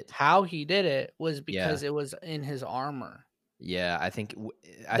did it. How he did it was because it was in his armor. Yeah, I think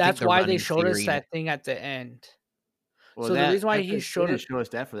that's why they showed us that thing at the end. Well, so the reason why he showed us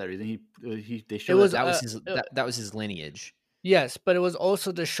that for that reason, they showed that was his lineage. Yes, but it was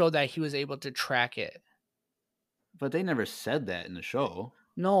also to show that he was able to track it. But they never said that in the show.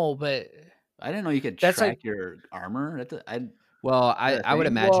 No, but I didn't know you could track your armor. I would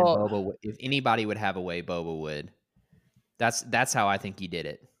imagine Boba. If anybody would have a way, Boba would. That's how I think he did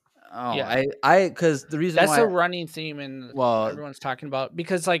it. Oh, yeah. Because the reason that's a running theme and everyone's talking about,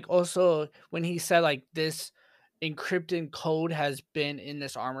 because like also when he said like this encrypted code has been in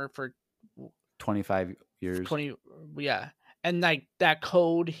this armor for 25 years. And like that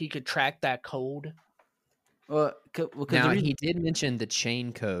code, he could track that code. Well, now he did mention the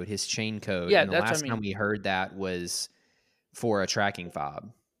chain code, his chain code. Yeah, and the last time we heard that was for a tracking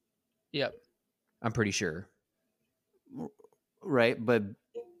fob. Yep, I'm pretty sure. Right, but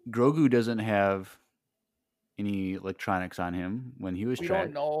Grogu doesn't have any electronics on him when he was tracked.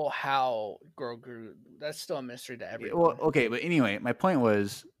 We don't know how Grogu. That's still a mystery to everyone. Well, okay, but anyway, my point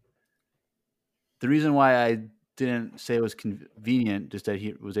was the reason why I didn't say it was convenient, just that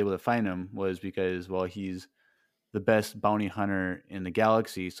he was able to find him, was because he's the best bounty hunter in the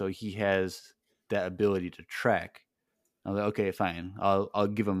galaxy, so he has that ability to track. I was like, okay, fine, I'll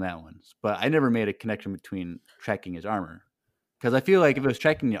give him that one. But I never made a connection between tracking his armor, because I feel like if it was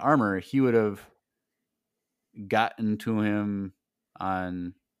tracking the armor, he would have gotten to him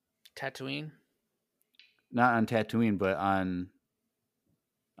on Tatooine. Not on Tatooine, but on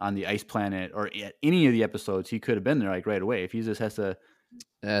the ice planet or any of the episodes. He could have been there like right away if he just has to.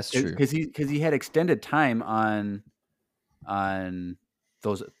 That's true, because he had extended time on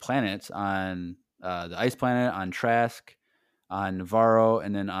those planets, on the ice planet, on Trask, on Navarro,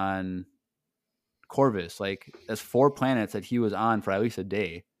 and then on Corvus. Like that's 4 planets that he was on for at least a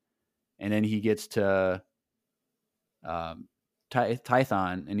day, and then he gets to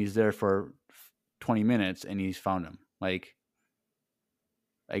Tython, and he's there for 20 minutes, and he's found him. Like,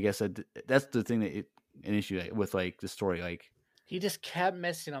 I guess that's the thing that an issue with like the story. Like, he just kept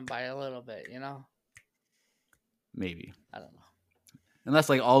missing him by a little bit, you know? Maybe. I don't know. Unless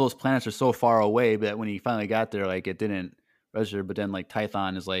like all those planets are so far away that when he finally got there, like it didn't register. But then like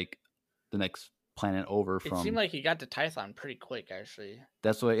Tython is like the next planet over from. It seemed like he got to Tython pretty quick, actually.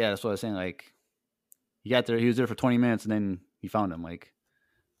 That's what I was saying. Like, he got there. He was there for 20 minutes, and then he found him. Like,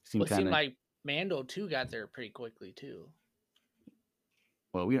 It seemed like Mando too got there pretty quickly too.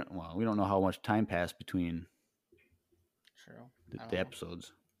 Well, we don't know how much time passed between the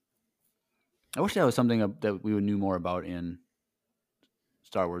episodes. I wish that was something that we would knew more about in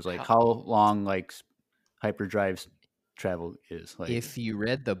Star Wars, like how long like hyperdrive travel is. Like, if you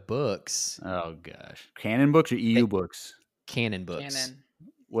read the books, oh gosh, canon books or EU books? Canon books. Canon.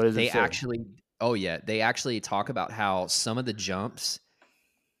 What is it? They actually, they actually talk about how some of the jumps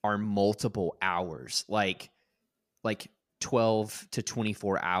are multiple hours, like 12 to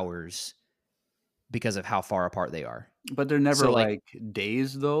 24 hours, because of how far apart they are. But they're never like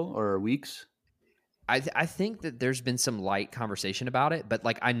days though, or weeks. I think that there's been some light conversation about it, but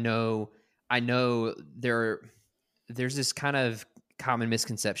like I know there's this kind of common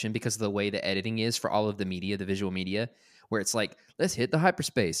misconception because of the way the editing is for all of the media, the visual media, where it's like, let's hit the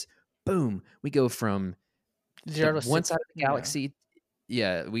hyperspace. Boom. We go from one side of the galaxy.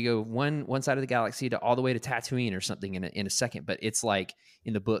 Yeah, we go one side of the galaxy to all the way to Tatooine or something in a second. But it's like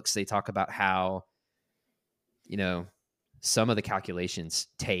in the books, they talk about how, some of the calculations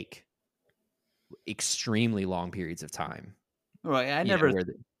take extremely long periods of time. Right. I never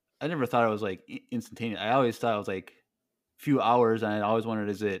thought it was like instantaneous. I always thought it was like a few hours, and I always wondered,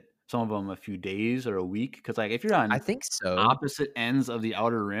 is it some of them a few days or a week? Because like if you're on, I think so, opposite ends of the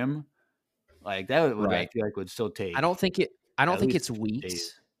outer rim, like that would I feel like would still take. I don't think it's weeks,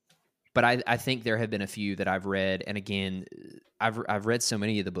 days. But I think there have been a few that I've read, and again, I've read so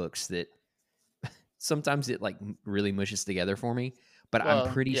many of the books that sometimes it like really mushes together for me. But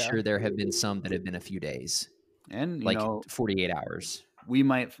I'm pretty sure there have been some that have been a few days, and 48 hours. We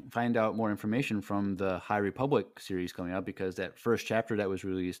might find out more information from the High Republic series coming up, because that first chapter that was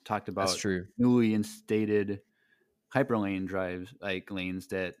released talked about newly instated hyperlane drives, like lanes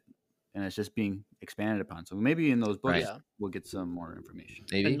and it's just being expanded upon. So maybe in those books we'll get some more information.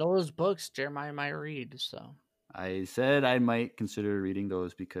 Maybe in those books Jeremiah might read. So I said I might consider reading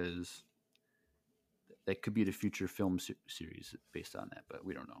those because that could be the future film series based on that, but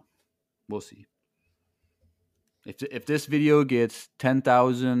we don't know. We'll see. If this video gets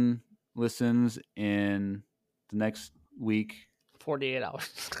 10,000 listens in the next week, 48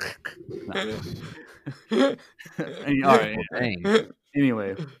 hours. All right.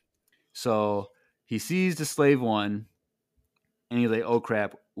 Anyway, so he sees the slave one, and he's like, "Oh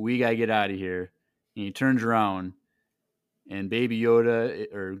crap, we gotta get out of here." And he turns around, and Baby Yoda,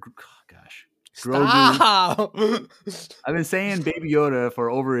 Grogu. I've been saying Baby Yoda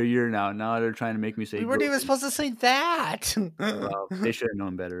for over a year now. Now they're trying to make me say we weren't even supposed to say that. Well, they should have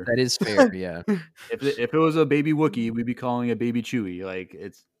known better. That is fair, yeah. If it was a baby Wookiee, we'd be calling it Baby Chewie. Like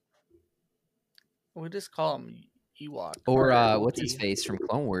it's. We just call him Ewok. Or what's his face from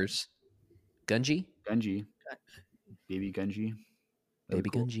Clone Wars? Gungi? Gungi. Baby Gungi. Baby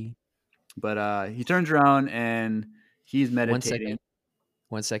cool. Gungi. But he turns around and he's meditating.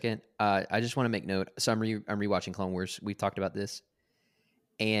 One second. I just want to make note. So I'm rewatching Clone Wars. We've talked about this.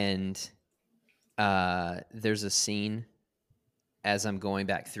 And there's a scene as I'm going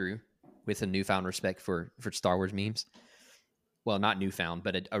back through with a newfound respect for Star Wars memes. Well, not newfound,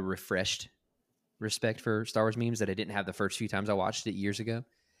 but a refreshed respect for Star Wars memes that I didn't have the first few times I watched it years ago.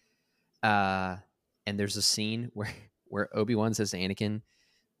 And there's a scene where Obi-Wan says to Anakin,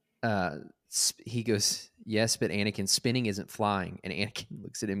 he goes, "Yes, but Anakin, spinning isn't flying." And Anakin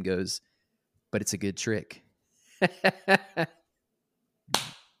looks at him and goes, "But it's a good trick."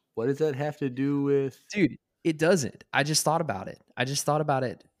 What does that have to do with... Dude, it doesn't. I just thought about it.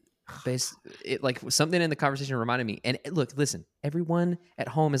 It like something in the conversation reminded me. And look, listen, everyone at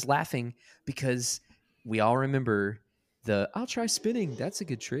home is laughing because we all remember "I'll try spinning. That's a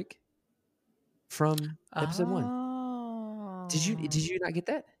good trick" from episode 1. Did you not get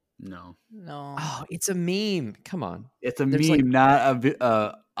that? No. Oh, it's a meme. Come on. It's a meme, not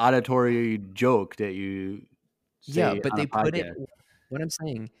a auditory joke that you say. Yeah, but they put it. What I'm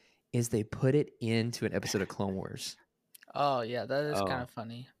saying is they put it into an episode of Clone Wars. Oh yeah, that is kind of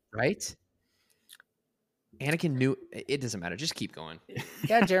funny, right? Anakin knew. It doesn't matter. Just keep going.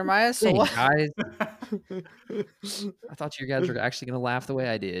 Yeah, Jeremiah. So what? Guys, I thought you guys were actually going to laugh the way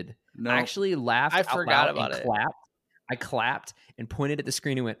I did. No. I actually laughed. I forgot about it. I clapped and pointed at the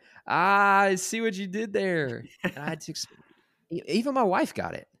screen and went, "I see what you did there." And I had to even my wife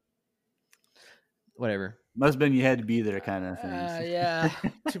got it. Whatever. Must have been you had to be there kind of thing. Yeah.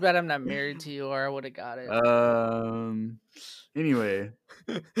 Too bad I'm not married to you, or I would have got it. Anyway.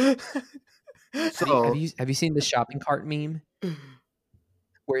 So have you seen the shopping cart meme?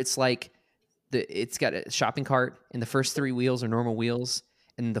 Where it's like it's got a shopping cart and the first 3 wheels are normal wheels,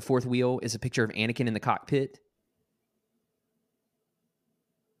 and the fourth wheel is a picture of Anakin in the cockpit.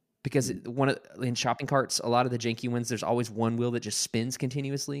 Because in shopping carts, a lot of the janky ones, there's always one wheel that just spins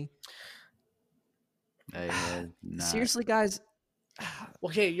continuously. Seriously, guys.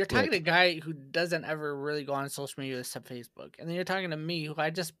 Okay, you're talking to a guy who doesn't ever really go on social media except Facebook, and then you're talking to me, who I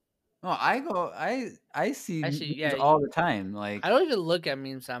just. No, I see Actually, memes all the time. Like I don't even look at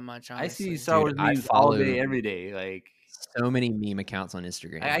memes that much. Honestly. I see Star Wars memes all day, every day. Like so many meme accounts on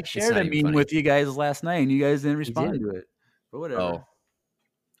Instagram. I shared a meme with you guys last night, and you guys didn't respond to it. But whatever. Oh.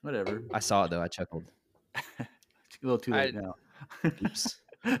 Whatever. I saw it though. I chuckled. It's a little too late now. Oops.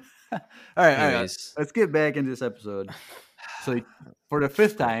 All right. Let's get back into this episode. So for the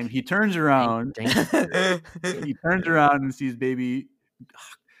fifth time, he turns around. He turns around and sees baby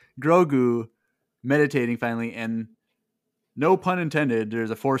Grogu meditating finally, and no pun intended, there's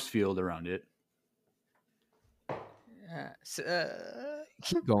a force field around it.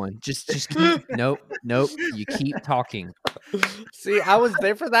 Keep going. Just keep. Nope. You keep talking. See, I was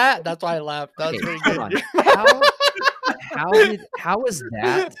there for that. That's why I laughed. That was very good. How is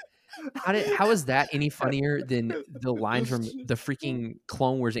that? How is that any funnier than the line from the freaking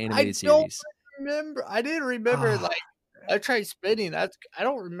Clone Wars animated series? I didn't remember. Like I tried spinning. I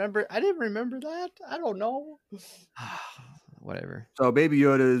don't remember. I didn't remember that. I don't know. Whatever. So Baby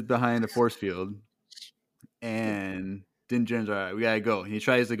Yoda is behind the force field, and Din Djarin's all right. We gotta go. And he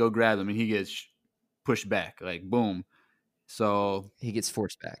tries to go grab him, and he gets pushed back. Like boom. So he gets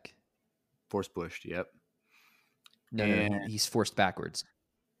forced back. Force pushed. Yep. No, he's forced backwards.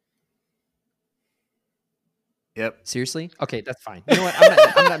 Yep. Seriously? Okay, that's fine. You know what?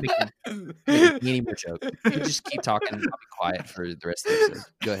 I'm not making any more joke. You just keep talking. I'll be quiet for the rest of the episode.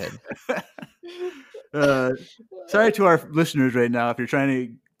 Go ahead. Sorry to our listeners right now if you're trying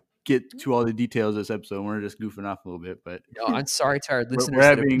to get to all the details of this episode. We're just goofing off a little bit, but no, I'm sorry to our listeners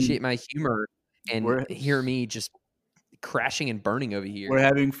that appreciate my humor and hear me just crashing and burning over here. We're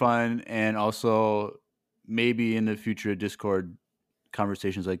having fun, and also maybe in the future Discord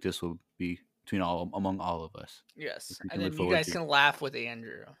conversations like this will be among all of us. Yes, and then you guys can laugh with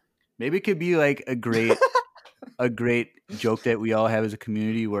Andrew. Maybe it could be like a great joke that we all have as a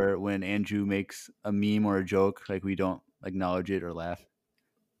community, where when Andrew makes a meme or a joke, like we don't acknowledge it or laugh.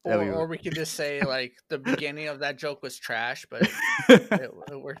 Or we could just say like the beginning of that joke was trash, but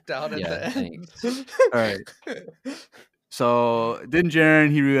it worked out at the end. All right. So Din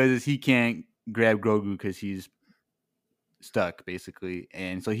Djarin, he realizes he can't grab Grogu because he's stuck basically,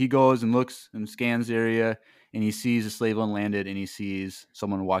 and so he goes and looks and scans the area, and he sees a slave unlanded, and he sees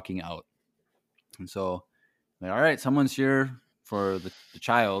someone walking out, and so like, all right, someone's here for the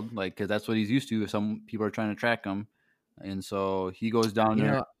child, like because that's what he's used to if some people are trying to track him, and so he goes down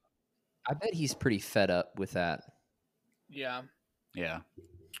there. I bet he's pretty fed up with that. Yeah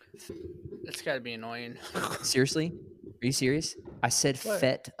it's gotta be annoying. Seriously, are you serious? I said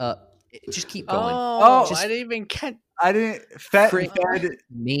fed up. Just keep going. I didn't even catch. I didn't fed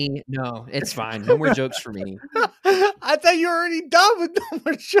me. No, it's fine. No more jokes for me. I thought you were already done with no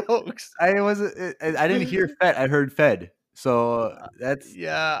more jokes. I didn't hear fed. I heard fed. So that's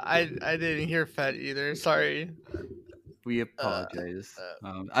I didn't hear fed either. Sorry. We apologize.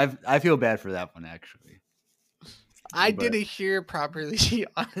 I feel bad for that one actually. I didn't hear properly.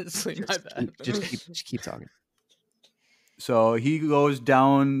 Honestly, my bad. Just keep talking. So he goes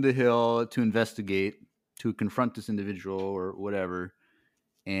down the hill to investigate, to confront this individual or whatever,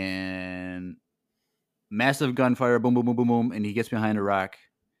 and massive gunfire, boom, boom, boom, boom, boom, and he gets behind a rock,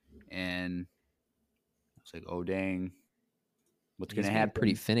 and it's like, oh dang, what's going to happen?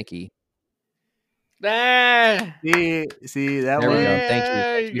 Pretty finicky. See that there one. We go.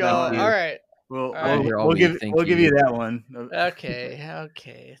 There you go. All right. We'll give you that one.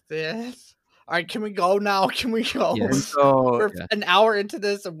 Okay. This. All right, can we go now? Can we go? Yes. So, we're an hour into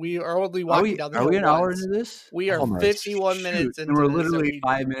this, and we are only walking down the hill. Are we an hour into this? We are 51 minutes into and we're this, literally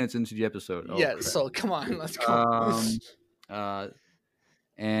 5 minutes into the episode. So come on, let's go. And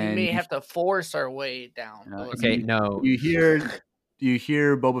we may have to force our way down. Okay, no. You hear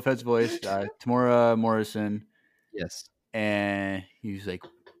Boba Fett's voice, Tamora Morrison. Yes. And he's like,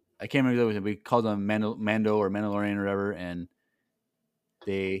 I can't remember what we called him Mando or Mandalorian or whatever, and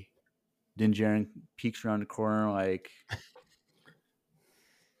Din Djarin peeks around the corner like,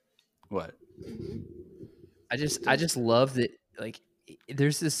 what? I just love that. Like,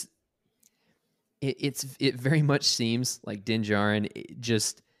 there's this. It very much seems like Din Djarin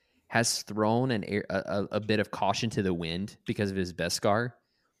just has thrown a bit of caution to the wind because of his Beskar.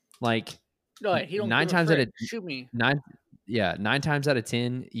 Like, no, he don't 9 times out of shoot me. 9 times out of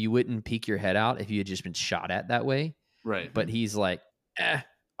 10, you wouldn't peek your head out if you had just been shot at that way. Right. But he's like,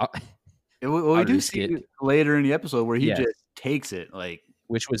 We do see it later in the episode where he just takes it, like,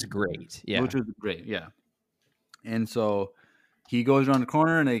 which was great. Yeah, which was great. Yeah, and so he goes around the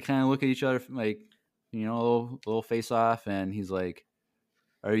corner and they kind of look at each other, like, you know, a little face off, and he's like,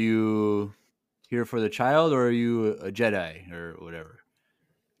 "Are you here for the child, or are you a Jedi, or whatever?"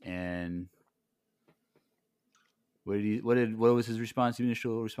 And what was his response? The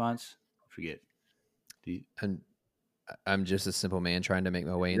initial response? I forget. I'm just a simple man trying to make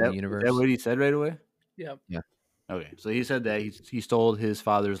my way in the universe. Is that what he said right away? Yep. Yeah. Okay, so he said that he stole his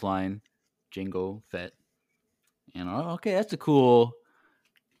father's line, Jango Fett. And okay, that's a cool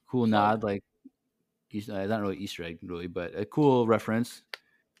nod, like, not really Easter egg, really, but a cool reference.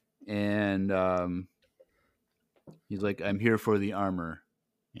 And he's like, "I'm here for the armor,"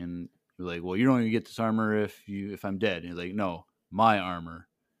 and he's like, "Well, you don't even get this armor if I'm dead." And he's like, "No, my armor,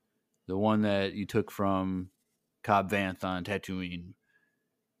 the one that you took from Cobb Vanth on Tatooine."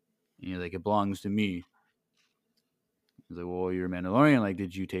 And he's like, "It belongs to me." He's like, "Well, you're a Mandalorian. Like,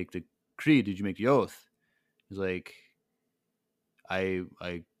 did you take the creed? Did you make the oath?" He's like, I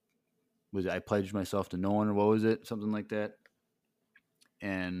pledged myself to no one, or what was it? Something like that.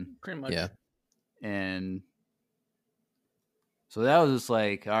 And pretty much. Yeah. And so that was just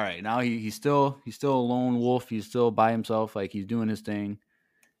like, all right, now he's still a lone wolf. He's still by himself. Like, he's doing his thing.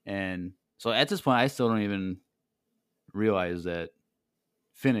 And so at this point, I still don't even realize that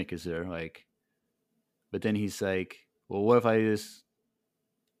Finnick is there. Like, but then he's like, "Well, what if I just,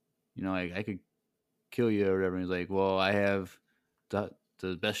 you know, like, I could kill you or whatever?" And he's like, "Well, I have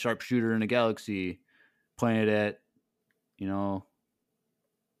the best sharpshooter in the galaxy pointed at, you know,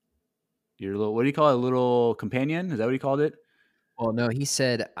 your little, what do you call it, a little companion?" Is that what he called it? Well, no, he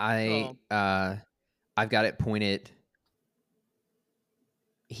said, I've got it pointed.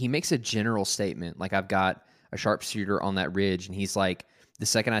 He makes a general statement, like, "I've got a sharpshooter on that ridge," and he's like, "The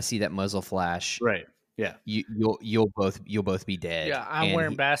second I see that muzzle flash, right? Yeah, you'll both be dead." Yeah, I'm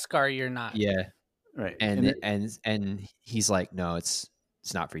wearing Beskar, you're not. Yeah, right. And he's like, "No, it's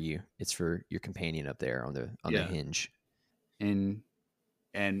not for you. It's for your companion up there on the hinge." And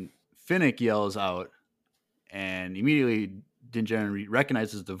Finnick yells out, and immediately Din Djarin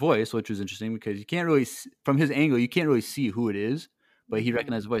recognizes the voice, which was interesting because you can't really, from his angle, you can't really see who it is, but he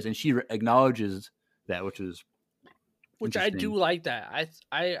recognizes the voice, and she acknowledges that, which I do like that.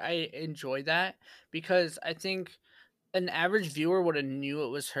 I enjoy that because I think an average viewer would have knew it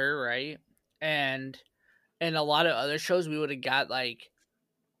was her, right? And in a lot of other shows, we would have got like,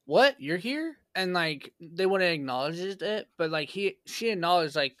 "What? You're here?" And like they would have acknowledged it, but like she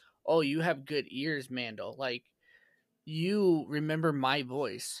acknowledged, like, "Oh, you have good ears, Mando. Like, you remember my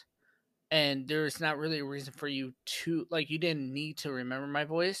voice." And there's not really a reason for you to, like, you didn't need to remember my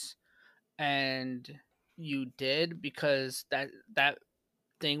voice, and you did, because that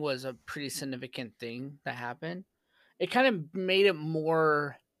thing was a pretty significant thing that happened. It kind of made it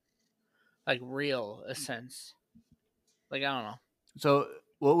more like real, a sense. Like, I don't know. So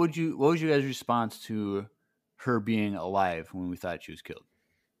what was your guys' response to her being alive when we thought she was killed?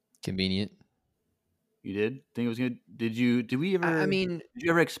 Convenient. You did think it was good? Did you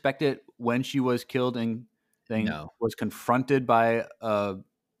ever expect it when she was killed and then was confronted by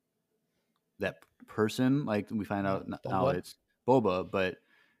that person? Like, we find out now it's Boba, but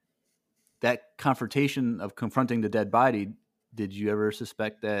that confrontation of confronting the dead body, did you ever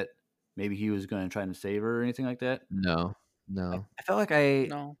suspect that maybe he was going to try to save her or anything like that? No. I felt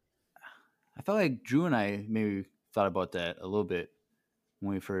like Drew and I maybe thought about that a little bit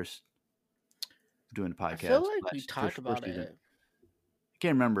when we first doing the podcast. I feel like we talked about it. I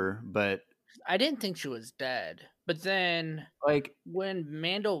can't remember, but I didn't think she was dead. But then, like, when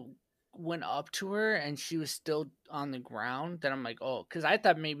Mando went up to her and she was still on the ground, then I'm like, oh, because I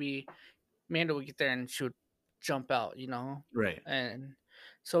thought maybe Mando would get there and she would jump out, you know? Right. And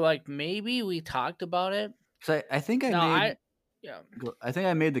so, like, maybe we talked about it. So I think I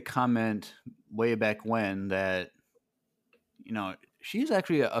made the comment way back when that, you know, she's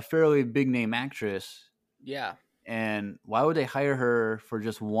actually a fairly big name actress. Yeah. And why would they hire her for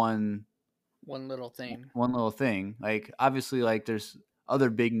just one little thing? One little thing. Like, obviously, like, there's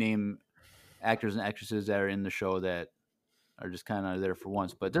other big name actors and actresses that are in the show that are just kind of there for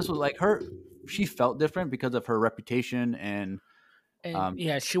once. But this was like she felt different because of her reputation and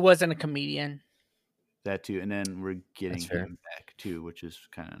yeah, she wasn't a comedian. That too. And then we're getting him back too, which is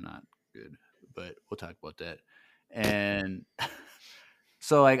kind of not good. But we'll talk about that. And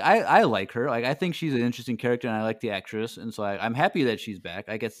so, like, I like her. Like, I think she's an interesting character, and I like the actress, and so I'm happy that she's back.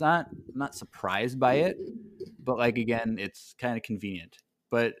 Like, I'm not surprised by it, but, like, again, it's kind of convenient.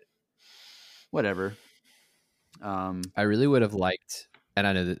 But whatever. I really would have liked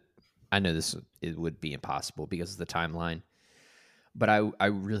and I know this it would be impossible because of the timeline. But I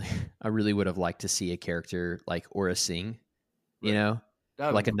really would have liked to see a character like Aura Singh, you know,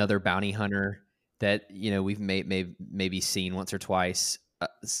 like another bounty hunter that we've maybe seen once or twice.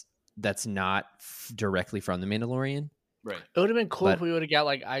 That's not directly from the Mandalorian. Right. It would have been cool if we would have got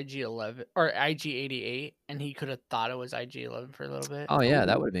like IG-11 or IG-88, and he could have thought it was IG-11 for a little bit. Oh yeah,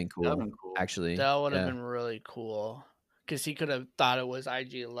 that would have been cool. Cool. Actually, that would have been really cool because he could have thought it was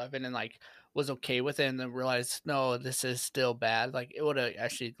IG-11 and like was okay with it, and then realized no, this is still bad. Like it would have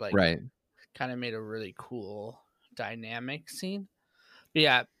actually like kind of made a really cool dynamic scene. But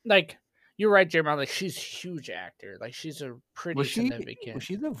yeah, like you're right, Jeremiah. Like she's a huge actor. Like she's a pretty significant. Was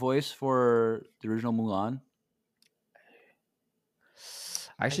she the voice for the original Mulan?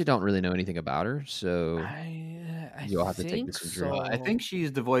 I actually don't really know anything about her, so you'll have to take this with so. I think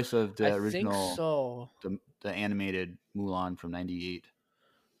she's the voice of the original, so. the animated Mulan from '98,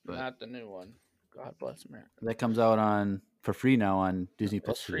 but not the new one. God bless America. That comes out for free now on Disney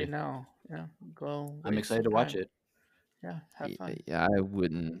Plus. It's free now. Yeah, go. I'm excited to watch it. Yeah, have fun. Yeah, I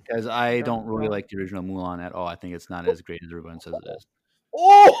wouldn't, because I don't really like the original Mulan at all. I think it's not as great as everyone says it is.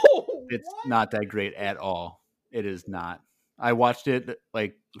 It's not that great at all. It is not. I watched it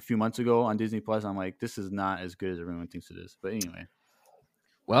like a few months ago on Disney Plus. I'm like, this is not as good as everyone thinks it is. But anyway.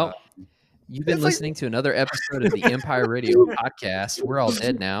 Well, you've been listening to another episode of the Empire Radio podcast. We're all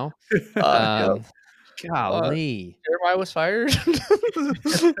dead now. Golly. Jeremiah was fired.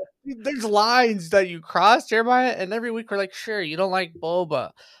 There's lines that you cross, Jeremiah, and every week we're like, sure, you don't like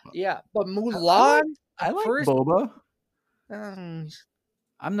Boba. Yeah, but Mulan. I like Boba.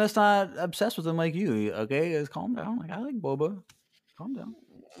 I'm just not obsessed with him like you. Okay, just calm down. Like I like Boba. Calm down.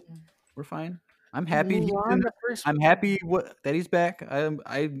 We're fine. I'm happy. I'm happy that he's back.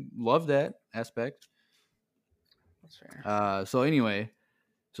 I love that aspect. That's fair. So anyway,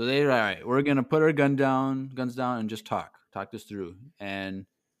 so all right. We're gonna put our guns down, and just talk this through. And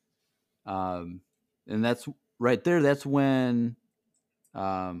that's right there. That's when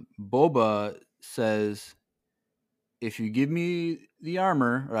Boba says, if you give me the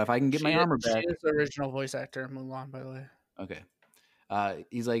armor, or if I can get my armor back. She is the original voice actor of Mulan, by the way. Okay.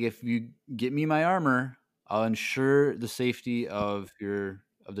 He's like, if you get me my armor, I'll ensure the safety of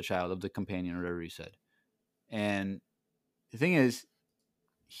the child, of the companion, or whatever he said. And the thing is,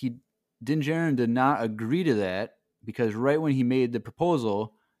 Din Djarin did not agree to that, because right when he made the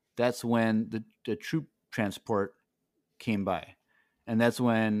proposal, that's when the troop transport came by. And that's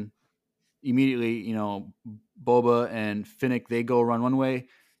when immediately, Boba and Finnick, they go run one way.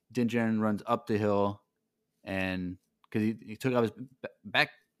 Din Djarin runs up the hill, and because he took off his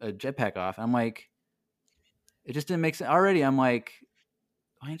jetpack off. I'm like, it just didn't make sense. Already, I'm like,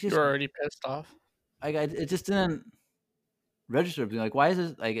 you're already pissed off. It just didn't register. Like, why is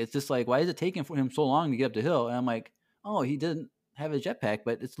this? Like, it's just like, why is it taking for him so long to get up the hill? And I'm like, oh, he didn't have a jetpack,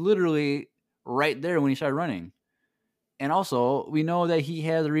 but it's literally right there when he started running. And also, we know that he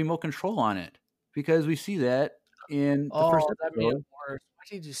has a remote control on it, because we see that in the first episode. That made it worse. Why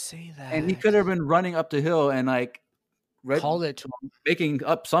did you say that? And he could have been running up the hill and like called it to him, making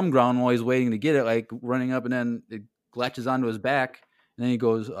up some ground while he's waiting to get it, like running up, and then it latches onto his back, and then he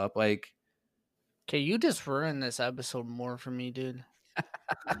goes up. Like, okay, you just ruined this episode more for me, dude.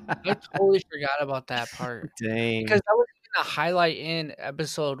 I totally forgot about that part. Dang, because that was even a highlight in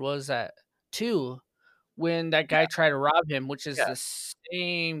episode was that 2. When that guy tried to rob him, which is the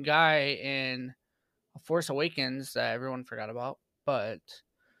same guy in Force Awakens that everyone forgot about. But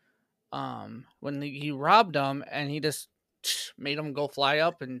when he robbed him and he just made him go fly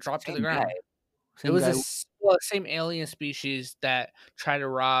up and drop to the ground. It was the same alien species that tried to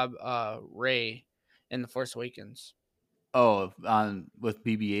rob Rey in The Force Awakens. Oh, with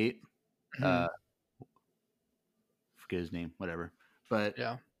BB-8. Mm-hmm. Forget his name, whatever. But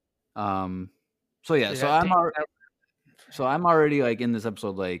yeah. So yeah, so I'm already like in this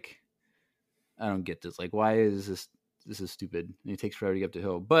episode, like, I don't get this. Like, why is this is stupid? And it takes forever to get up the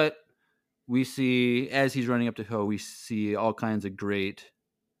hill. But we see, as he's running up the hill, we see all kinds of great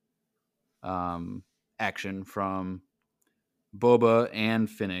action from Boba and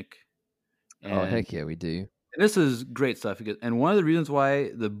Finnick. And, heck yeah, we do. And this is great stuff, because, and one of the reasons why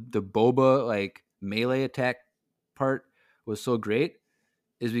the Boba like melee attack part was so great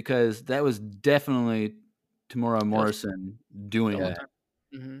is because that was definitely Temuera Morrison doing that.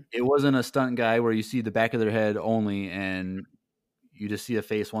 Mm-hmm. It wasn't a stunt guy where you see the back of their head only and you just see a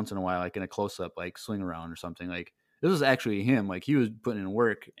face once in a while, like in a close-up, like swing around or something. Like, this was actually him. Like, he was putting in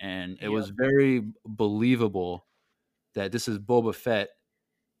work, and it was very believable that this is Boba Fett.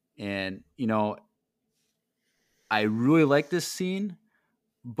 And, I really like this scene,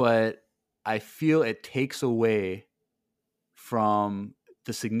 but I feel it takes away from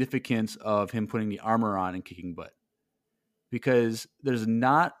the significance of him putting the armor on and kicking butt, because there's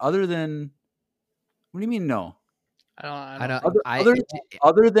not, other than, what do you mean no?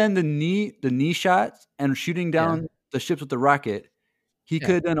 Other than the knee shots and shooting down the ships with the rocket, he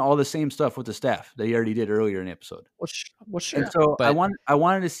could have done all the same stuff with the staff that he already did earlier in the episode. Well, sure. And so I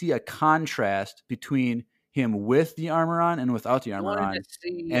wanted to see a contrast between him with the armor on and without the armor on,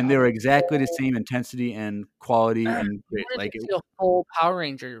 and they were exactly the same intensity and quality and great. Like a full Power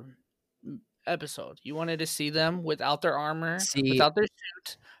Ranger episode. You wanted to see them without their armor, without their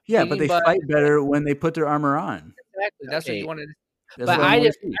suit. Yeah, but they fight better when they put their armor on. Exactly. That's what you wanted. But I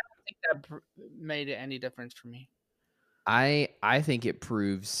don't think that made it any difference for me. I think it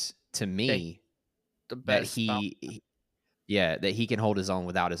proves to me that he can hold his own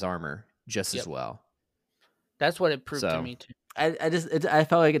without his armor just as well. That's what it proved to me too. I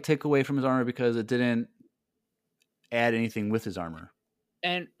felt like it took away from his armor because it didn't add anything with his armor.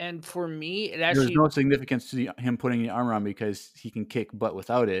 And for me, it actually, there's no significance to him putting the armor on because he can kick butt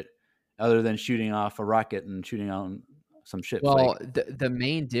without it, other than shooting off a rocket and shooting on some ships. Well, the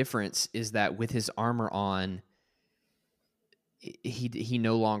main difference is that with his armor on, he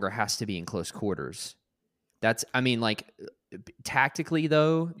no longer has to be in close quarters. Tactically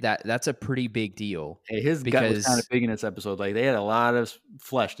though, that's a pretty big deal. Hey, his gut was kind of big in this episode. Like, they had a lot of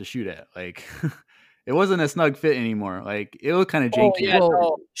flesh to shoot at. Like, it wasn't a snug fit anymore. Like, it was kind of janky. Yeah,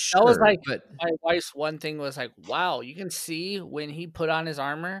 that was like, my wife's one thing was like, wow, you can see when he put on his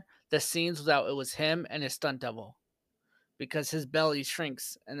armor, the scenes without it was him and his stunt double, because his belly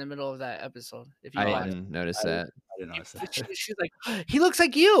shrinks in the middle of that episode. If you I didn't notice that. I didn't notice that. She's like, he looks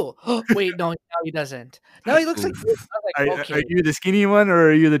like you. Wait, no, he doesn't. No, he looks like you. I was like, okay. Are you the skinny one or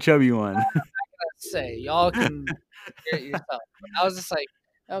are you the chubby one? I'm not gonna say. Y'all can get yourself. But I was just like,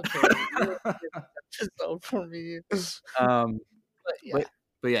 okay, episode for me. But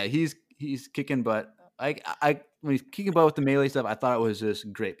yeah, he's kicking butt. I when he's kicking butt with the melee stuff, I thought it was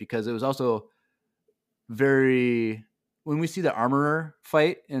just great because it was also very, when we see the armorer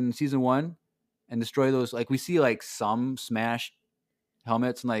fight in season 1 and destroy those, like, we see like some smashed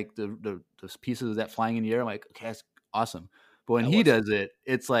helmets and like the pieces of that flying in the air. I'm like, okay, that's awesome. But when he does it,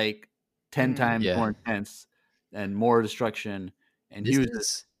 it's like 10 times more intense and more destruction. And he was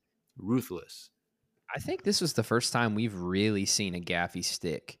just ruthless. I think this was the first time we've really seen a gaffy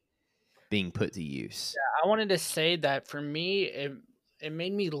stick being put to use. Yeah, I wanted to say that for me, it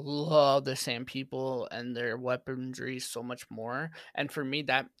made me love the Sand People and their weaponry so much more. And for me,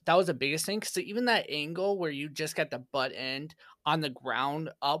 that was the biggest thing. Because even that angle where you just got the butt end on the ground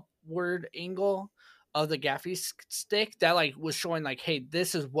upward angle of the gaffy stick, that like was showing like, hey,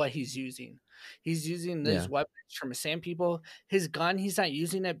 this is what he's using. He's using these weapons from a Sand People. His gun, he's not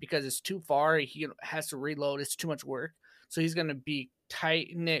using it because it's too far. He has to reload. It's too much work. So he's going to be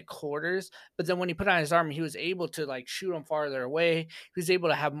tight-knit quarters. But then when he put on his armor, he was able to like shoot them farther away. He was able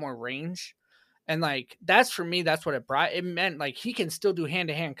to have more range. And like, that's for me, that's what it brought. It meant like he can still do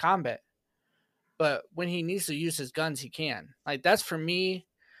hand-to-hand combat. But when he needs to use his guns, he can. Like, that's for me.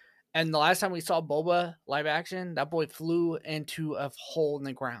 And the last time we saw Boba live action, that boy flew into a hole in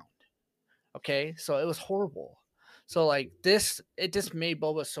the ground. Okay, so it was horrible. So like this, it just made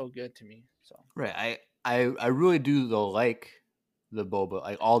Boba so good to me. So right, I really do though like the Boba,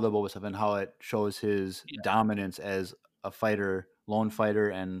 like all the Boba stuff and how it shows his dominance as a fighter, lone fighter,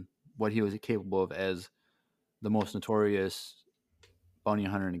 and what he was capable of as the most notorious bounty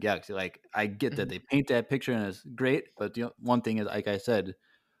hunter in the galaxy. Like, I get that they paint that picture and it's great, but the one thing is, like I said,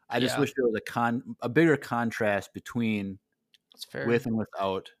 I just wish there was a bigger contrast between with and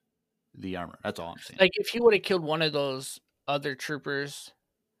without the armor. That's all I'm saying. Like, if he would have killed one of those other troopers,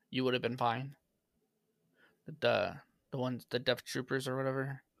 you would have been fine. The ones, the Death Troopers or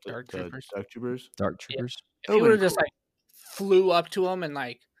whatever, Dark Troopers. Dark Troopers. Yeah. If he would have just like flew up to him and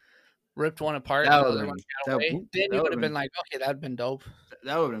like ripped one apart, and the other one got away, then you would have been like, okay, that'd been dope.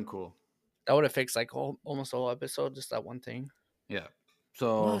 That would have been cool. That would have fixed like almost the whole episode, just that one thing. Yeah.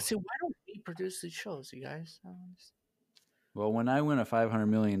 So see, why don't we produce these shows, you guys? Well, when I win a $500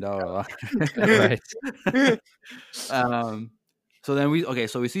 million right. So then we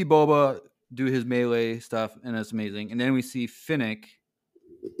see Boba do his melee stuff, and it's amazing. And then we see Finnick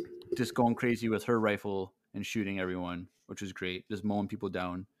just going crazy with her rifle and shooting everyone, which is great, just mowing people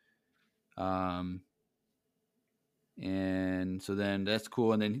down. And so then that's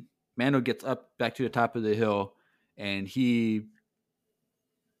cool. And then Mando gets up back to the top of the hill, and he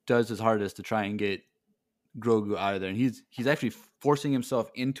does his hardest to try and get Grogu out of there. And he's actually forcing himself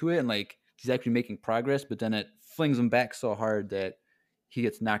into it, and like he's actually making progress, but then it flings him back so hard that he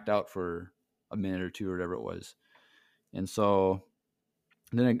gets knocked out for a minute or two or whatever it was. And so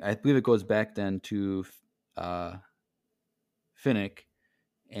then I believe it goes back then to Finnick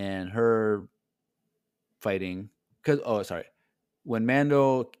and her fighting. When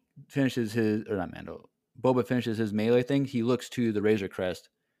Mando finishes his, or not Mando, Boba finishes his melee thing, he looks to the Razor Crest,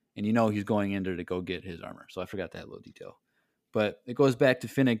 and he's going in there to go get his armor. So I forgot that little detail. But it goes back to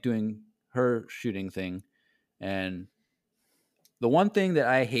Finnick doing her shooting thing. And the one thing that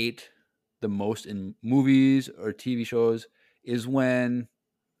I hate the most in movies or TV shows is when,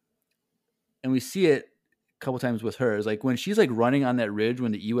 and we see it a couple times with her, is like when she's like running on that ridge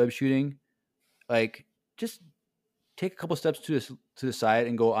when the E-Web's shooting, like just take a couple steps to the side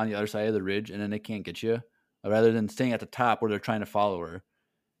and go on the other side of the ridge, and then they can't get you, rather than staying at the top where they're trying to follow her.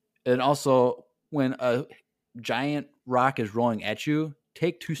 And also, when a giant rock is rolling at you,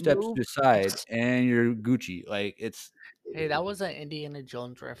 take 2 steps to the side, and you're Gucci. Like, it's... Hey, that was an Indiana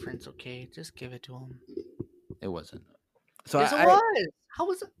Jones reference, okay? Just give it to him. It wasn't. So yes, it was. How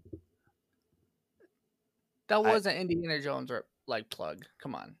was it? That was an Indiana Jones plug.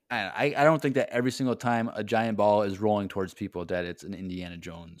 Come on. I don't think that every single time a giant ball is rolling towards people that it's an Indiana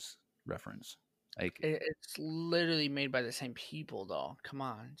Jones reference. Like, it's literally made by the same people, though. Come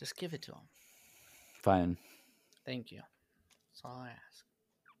on, just give it to them. Fine. Thank you. That's all I ask.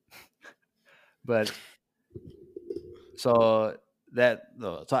 But so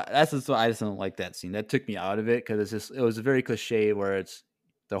that's just why I just don't like that scene. That took me out of it because it was a very cliche where it's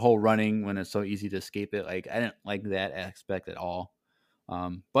the whole running when it's so easy to escape it. Like, I didn't like that aspect at all.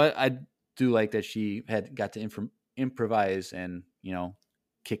 But I do like that she had got to improvise and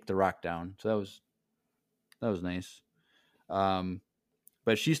kick the rock down. So that was nice.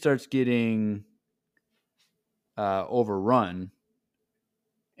 But she starts getting overrun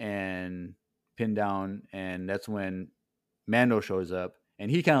and pinned down, and that's when Mando shows up,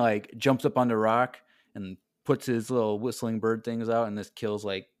 and he kind of like jumps up on the rock and puts his little whistling bird things out, and this kills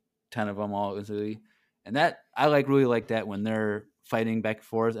like 10 of them all instantly. And that I really like that when they're fighting back and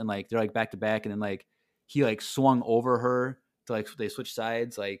forth, and like they're like back to back, and then like he like swung over her to like they switch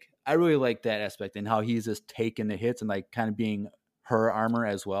sides. Like, I really like that aspect and how he's just taking the hits and like kind of being her armor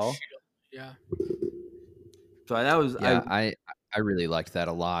as well. Yeah. So that was I really liked that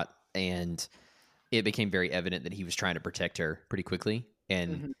a lot, and it became very evident that he was trying to protect her pretty quickly,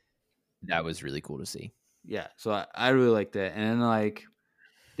 and that was really cool to see. Yeah, so I really like that. And then like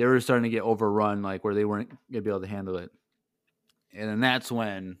they were starting to get overrun, like where they weren't gonna be able to handle it. And then that's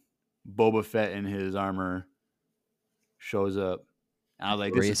when Boba Fett in his armor shows up. And I was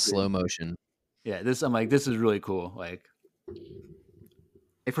like, this is slow motion. Yeah, I'm like, this is really cool. Like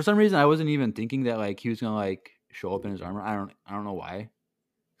for some reason I wasn't even thinking that like he was gonna like show up in his armor. I don't know why.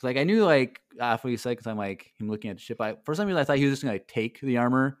 Cause like I knew like after he said, because I'm like him looking at the ship. For some reason I thought he was just gonna like take the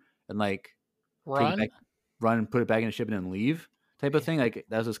armor and like run and put it back in the ship and then leave type of thing. Like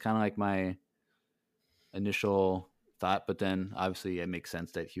that was just kind of like my initial thought, but then obviously it makes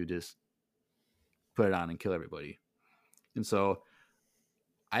sense that he would just put it on and kill everybody. And so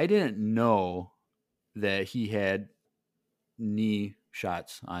I didn't know that he had knee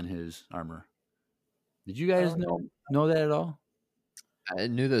shots on his armor. Did you guys know that at all? I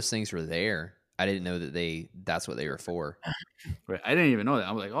knew those things were there. I didn't know that that's what they were for. Right. I didn't even know that.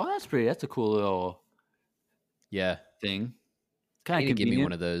 I was like, oh, that's a cool little thing. Kind of give me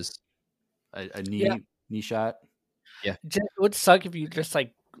one of those. A knee shot. Yeah. It would suck if you just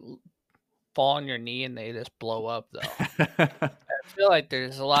like fall on your knee and they just blow up though. I feel like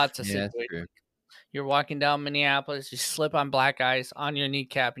there's lots of situations. You're walking down Minneapolis, you slip on black ice on your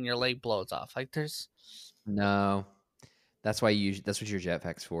kneecap and your leg blows off. Like there's no. That's what your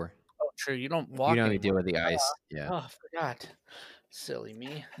jetpack's for. Oh, true. You don't walk. You don't even deal with the ice. Yeah. Oh, I forgot. Silly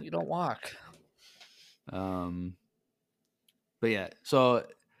me. You don't walk. But yeah, so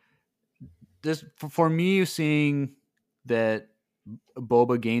this for me, seeing that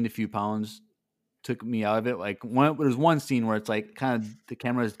Boba gained a few pounds took me out of it. Like there's one scene where it's like kind of the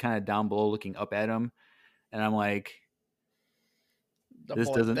camera is kind of down below looking up at him, and I'm like, this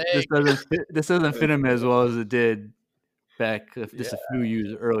doesn't fit him as well as it did back just a few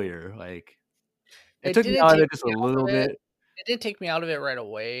years earlier. Like it took me out of it just a little bit. It didn't take me out of it right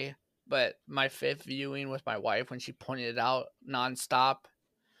away, but my fifth viewing with my wife, when she pointed it out nonstop,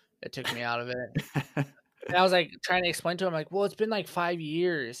 it took me out of it. And I was like trying to explain to him, like, well, it's been like 5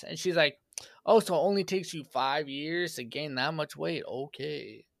 years. And she's like, oh, so it only takes you 5 years to gain that much weight.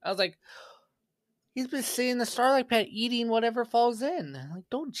 Okay. I was like, he's been sitting in the Starlight Pad eating whatever falls in. Like,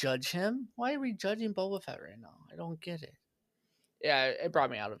 don't judge him. Why are we judging Boba Fett right now? I don't get it. Yeah, it brought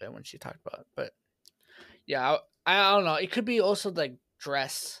me out of it when she talked about it. But yeah, I don't know. It could be also like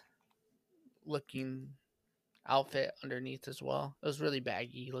dress looking outfit underneath as well. It was really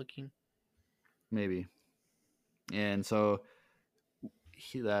baggy looking. Maybe. And so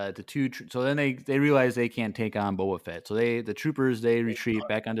so then they realize they can't take on Boba Fett. So the troopers retreat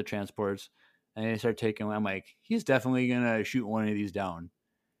back onto transports and they start taking. I'm like, he's definitely gonna shoot one of these down.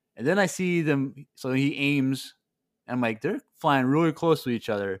 And then I see them. So he aims. And I'm like, they're flying really close to each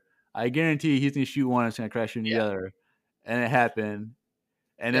other. I guarantee he's gonna shoot one. It's gonna crash into the other. And it happened.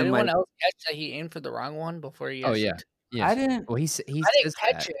 And Did then anyone else catch that he aimed for the wrong one before he? Oh yeah. Yes. I didn't. Well, he I didn't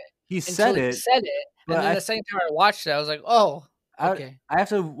catch it. He said it. And then the second time I watched it, I was like, oh, okay. I have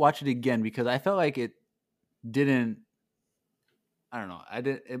to watch it again because I felt like it didn't. I don't know.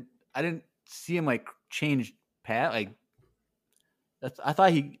 I didn't see him like change path. Like I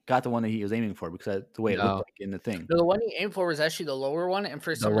thought he got the one that he was aiming for because the way it looked like in the thing. No, the one he aimed for was actually the lower one, and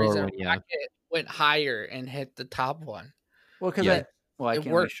for some reason, the rocket went higher and hit the top one. Well, because I can't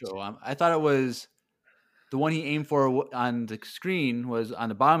really show. I thought it was the one he aimed for on the screen was on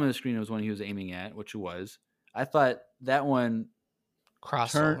the bottom of the screen was one he was aiming at, which it was. I thought that one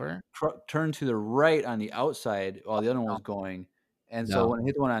turned to the right on the outside while the other one was going, and so when it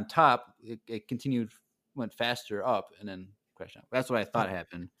hit the one on top, it continued, went faster up, and then crashed down. That's what I thought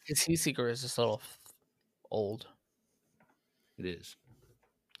happened. His heat seeker is just a little old. It is.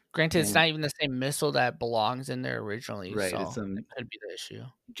 Granted, it's not even the same missile that belongs in there originally. Right, so it's some that could be the issue.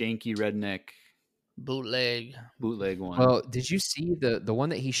 Janky redneck bootleg one. Well, did you see the one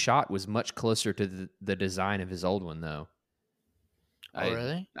that he shot was much closer to the design of his old one though?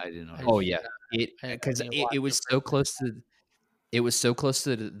 Really? I didn't know. Oh yeah, because it was so close to. It was so close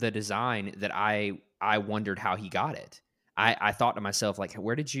to the design that I wondered how he got it. I thought to myself, like,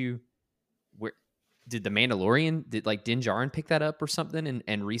 where did the Mandalorian, did like Din Djarin pick that up or something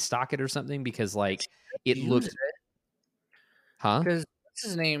and restock it or something? Because like it looked, Because what's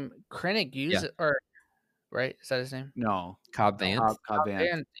his name? Krennic uses it, or right? Is that his name? No, Cobb Vanth. Cobb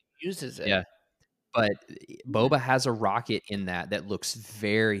Vanth uses it. Yeah, but Boba has a rocket in that looks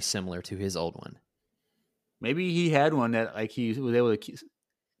very similar to his old one. Maybe he had one that like he was able to keep,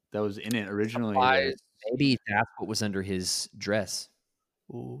 that was in it originally. Maybe that's what was under his dress.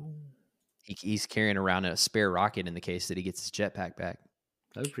 Ooh. He's carrying around a spare rocket in the case that he gets his jetpack back.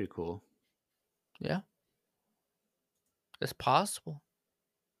 That'd be pretty cool. Yeah. It's possible.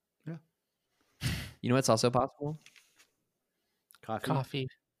 Yeah. You know what's also possible? Coffee.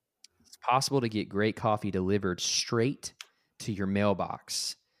 It's possible to get great coffee delivered straight to your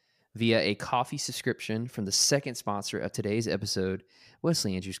mailbox via a coffee subscription from the second sponsor of today's episode,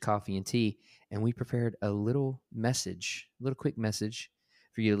 Wesley Andrews Coffee and Tea. And we prepared a little quick message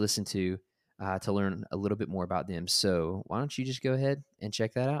for you to listen to learn a little bit more about them. So why don't you just go ahead and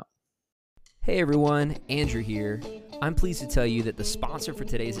check that out? Hey everyone, Andrew here. I'm pleased to tell you that the sponsor for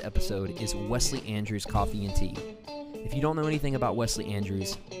today's episode is Wesley Andrews Coffee and Tea. If you don't know anything about Wesley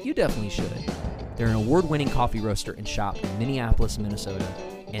Andrews, you definitely should. They're an award-winning coffee roaster and shop in Minneapolis, Minnesota,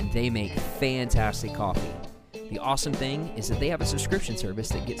 and they make fantastic coffee. The awesome thing is that they have a subscription service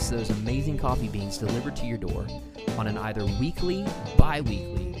that gets those amazing coffee beans delivered to your door on an either weekly,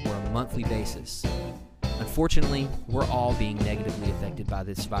 bi-weekly, or a monthly basis. Unfortunately, we're all being negatively affected by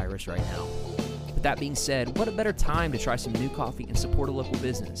this virus right now. But that being said, what a better time to try some new coffee and support a local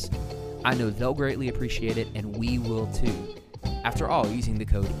business. I know they'll greatly appreciate it, and we will too. After all, using the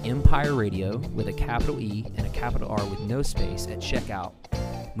code Empire Radio with a capital E and a capital R with no space at checkout,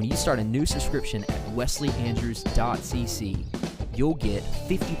 when you start a new subscription at wesleyandrews.cc, you'll get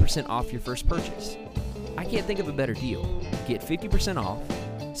 50% off your first purchase. I can't think of a better deal. Get 50% off,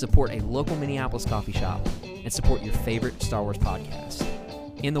 support a local Minneapolis coffee shop, and support your favorite Star Wars podcast.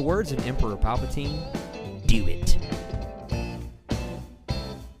 In the words of Emperor Palpatine, do it.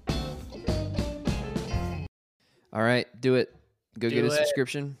 All right, do it. Go get a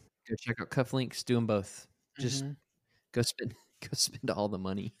subscription. Go check out Cufflinks. Do them both. Just go spend all the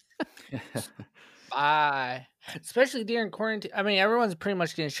money. Bye. Especially during quarantine. I mean, everyone's pretty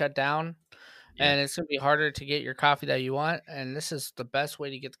much getting shut down, and it's going to be harder to get your coffee that you want. And this is the best way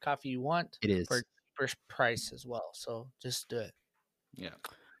to get the coffee you want. It is. For a cheaper price as well. So just do it. Yeah.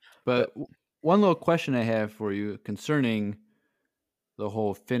 But one little question I have for you concerning the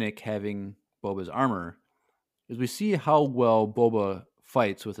whole Finnick having Boba's armor is we see how well Boba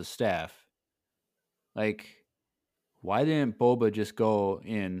fights with a staff. Like, why didn't Boba just go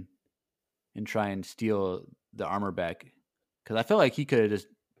in and try and steal the armor back? Because I felt like he could have just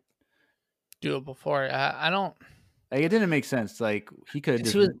do it before. I don't. Like, it didn't make sense. Like, he could have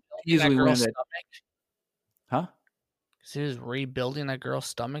just easily won that. Huh? Because he was rebuilding that girl's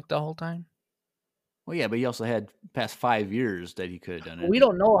stomach the whole time. Well, yeah, but he also had past 5 years that he could have done it. We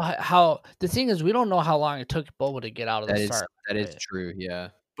don't know how. The thing is, we don't know how long it took Boba to get out of the Sarlacc. That is true. Yeah,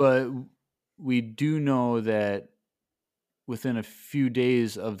 but we do know that within a few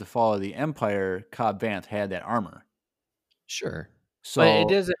days of the fall of the Empire, Cobb Vanth had that armor. Sure. So but it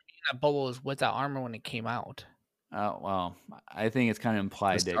doesn't mean that Boba was with that armor when it came out. Well, I think it's kind of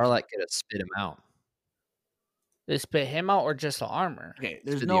implied the that Sarlacc could have spit him out. They spit him out or just the armor? Okay,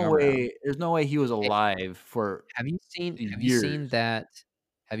 there's no way. There's no way he was alive for. Have you seen that?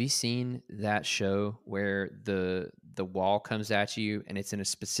 Have you seen that show where the wall comes at you and it's in a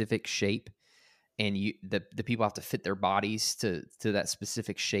specific shape, and the people have to fit their bodies to that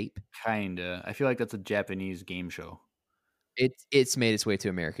specific shape? Kinda. I feel like that's a Japanese game show. It's made its way to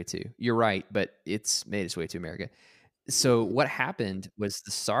America too. You're right, but it's made its way to America. So what happened was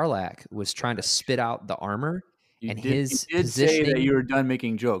the Sarlacc was trying to spit out the armor, and his positioning say that you were done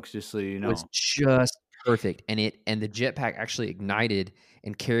making jokes, just so you know. Was just perfect, and the jetpack actually ignited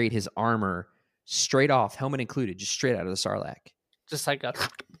and carried his armor straight off, helmet included, just straight out of the Sarlacc. Just like a.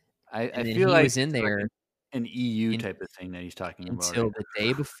 I feel like he was in there, like an EU type of thing that he's talking about. Until the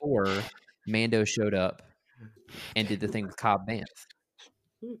day before Mando showed up and did the thing with Cobb Vanth.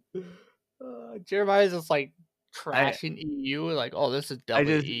 Jeremiah's just like trashing EU, like, oh, this is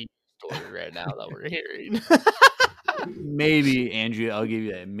definitely EU story right now that we're hearing. Maybe, Andrea, I'll give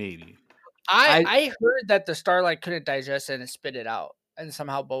you that. Maybe. I heard that the Starlight couldn't digest it and spit it out, and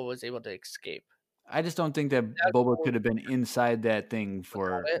somehow Boba was able to escape. I just don't think that Boba could have been inside that thing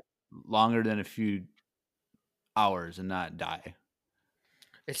for longer than a few hours and not die.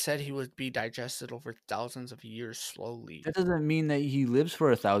 It said he would be digested over thousands of years slowly. That doesn't mean that he lives for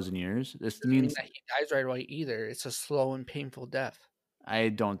 1,000 years. This means that he dies right away either. It's a slow and painful death. I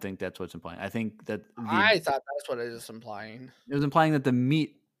don't think that's what's implying. I think that I thought that's what it is implying. It was implying that the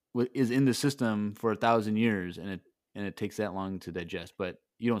meat is in the system for 1,000 years, and it takes that long to digest. But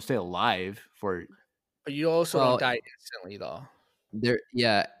you don't stay alive for. But you also don't die instantly, though.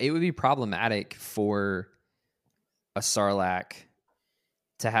 It would be problematic for a Sarlacc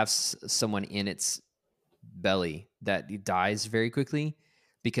to have someone in its belly that dies very quickly,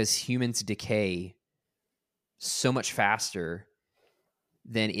 because humans decay so much faster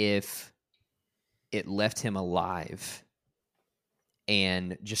than if it left him alive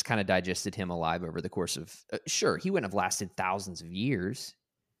and just kind of digested him alive over the course of sure, he wouldn't have lasted thousands of years,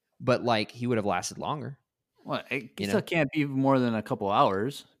 but like he would have lasted longer. Well, it still can't be more than a couple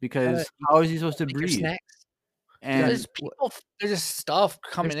hours, because how is he supposed to breathe? And there's just stuff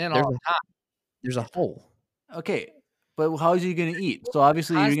coming in all the time. There's a hole. Okay, but how is he going to eat? So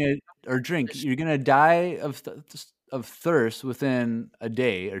obviously you're going to, or drink. You're going to die of thirst within a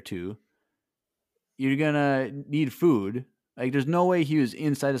day or two. You're going to need food. Like, there's no way he was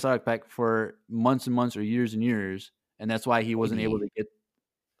inside the Sarlacc pack for months and months or years and years, and that's why he wasn't able to get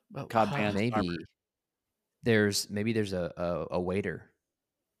Cobb Vanth. Maybe there's a waiter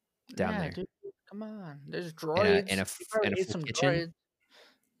down there. Dude. Come on, there's droids. And a full kitchen. Droids.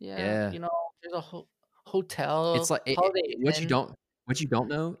 Yeah, you know, there's a hotel. It's like what you don't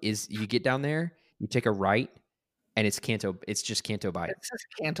know is you get down there, you take a right, and it's Canto. It's just Canto Bight. It's just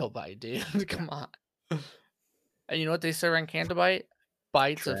Canto Bight, dude. Come on. And you know what they serve on Canto Bight?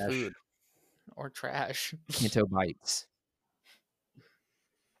 Bites of food or trash. Canto Bights.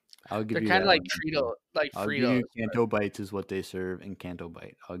 I'll give They're you kind of like Frito, like I'll Frito. Give you Canto Bights is what they serve in Canto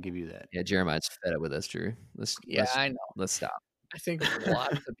Bight. I'll give you that. Yeah, Jeremiah's fed up with us, Drew. I know. Let's stop. I think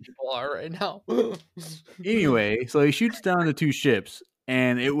lots of people are right now. Anyway, so he shoots down the two ships,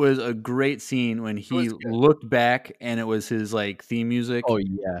 and it was a great scene when he looked back, and it was his like theme music. Oh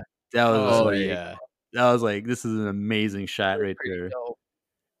yeah, that was that was like, this is an amazing shot right there. Dope.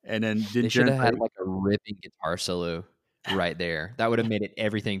 And then they should have had like a ripping guitar solo right there. That would have made it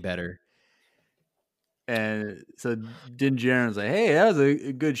everything better. And so Din Djarin's like, hey, that was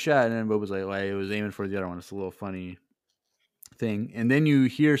a good shot. And then Bob was like, well, I was aiming for the other one. It's a little funny thing. And then you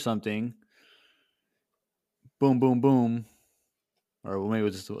hear something. Boom, boom, boom. Or maybe it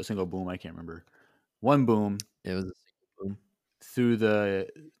was just a single boom. I can't remember. One boom. It was a single boom.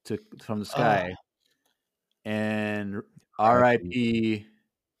 From the sky. And R.I.P.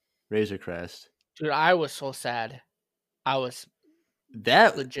 Razor Crest. Dude, I was so sad.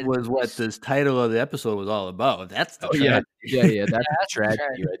 That was what this title of the episode was all about. That's the tragedy. Yeah. That's the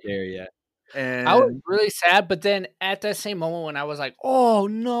tragedy right there. Yeah. And I was really sad, but then at that same moment when I was like, "Oh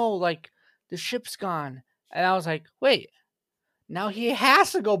no!" Like the ship's gone, and I was like, "Wait, now he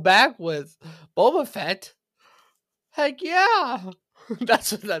has to go back with Boba Fett." Heck yeah!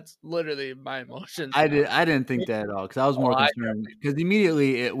 That's literally my emotions. I didn't think that at all, because I was more concerned, because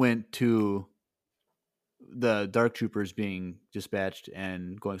immediately it went to the Dark Troopers being dispatched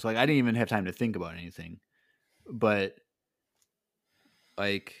and going. So like I didn't even have time to think about anything. But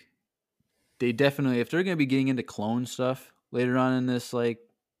like they definitely, if they're gonna be getting into clone stuff later on in this like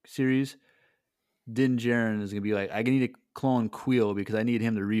series, Din Djarin is gonna be like, I need to clone Queel because I need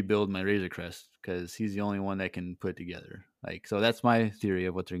him to rebuild my Razor Crest because he's the only one that can put it together. Like, so that's my theory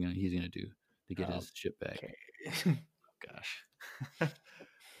of what he's gonna do to get his ship back. Okay. Gosh.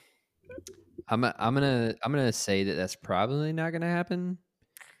 I'm gonna say that that's probably not gonna happen.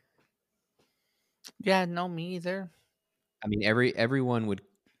 Yeah, no, me either. I mean, everyone would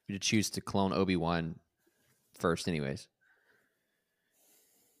choose to clone Obi-Wan first, anyways.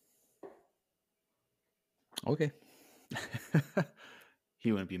 Okay.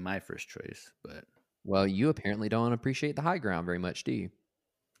 He wouldn't be my first choice, but Well, you apparently don't appreciate the high ground very much, do you?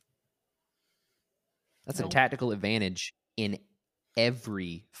 That's a Nope. tactical advantage in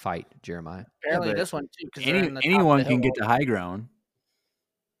every fight, Jeremiah. Apparently but this one too, because anyone anyone can get to high ground.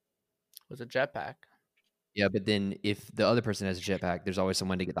 with a jetpack. Yeah, but then if the other person has a jetpack, there's always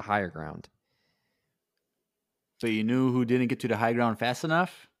someone to get the higher ground. But you knew who didn't get to the high ground fast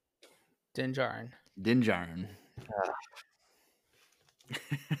enough? Din Djarin. Din Djarin.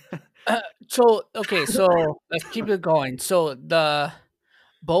 So let's keep it going. So the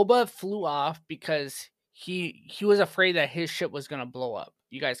Boba flew off because he was afraid that his ship was gonna blow up.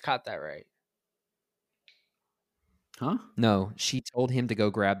 You guys caught that right? Huh? No, she told him to go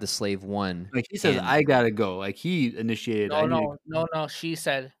grab the slave one. Like he says, and- I gotta go. Like he initiated. No. She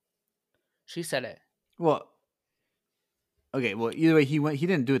said it. Well, okay. Well, either way, he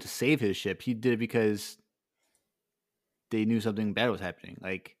didn't do it to save his ship. He did it because they knew something bad was happening.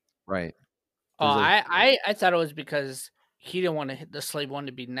 Like, Right. Oh, There's I thought it was because he didn't want to hit the slave one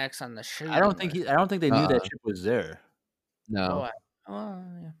to be next on the ship. I don't think they knew that ship was there No.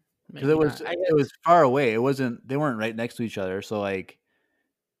 Yeah. because it was far away. It wasn't. They weren't right next to each other. So like,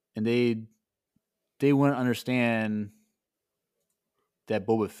 and they wouldn't understand that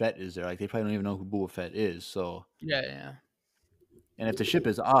Boba Fett is there. Like they probably don't even know who Boba Fett is. So Yeah. and if the ship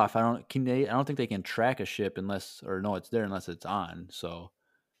is off, I don't think they can track a ship unless it's there unless it's on. So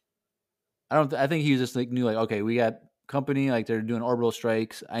I think he was just like knew like, okay, we got company, like they're doing orbital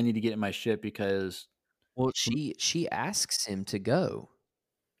strikes. I need to get in my ship because Well, she asks him to go.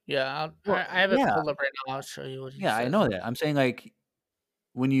 Yeah, Well, I have it yeah. pulled up right now. I'll show you what he I says. know that. I'm saying like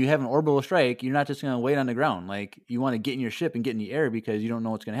when you have an orbital strike, you're not just going to wait on the ground. Like you want to get in your ship and get in the air because you don't know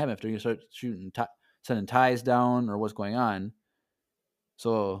what's going to happen if they're going to start shooting, sending ties down or what's going on.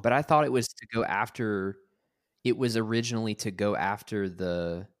 So, But I thought it was to go after. It was originally to go after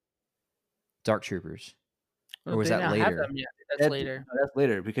the Dark Troopers. Or was They that don't have later? them yet. That's later. That's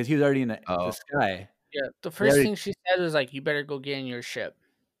later because he was already in the sky. Yeah, the first already- thing she said was like, "You better go get in your ship."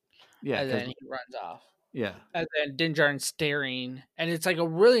 Yeah, And 'cause- then he runs off. yeah. And then Din Djarin's staring, and it's like a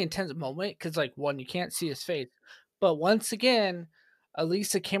really intense moment because, like, one, you can't see his face, but once again, at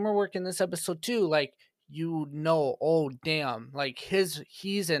least the camera work in this episode too, like oh damn, like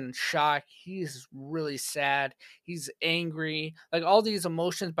he's in shock, he's really sad, he's angry, like all these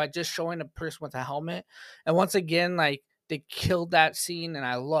emotions by just showing a person with a helmet, and once again, like they killed that scene, and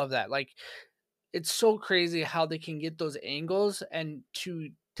I love that. Like, it's so crazy how they can get those angles and to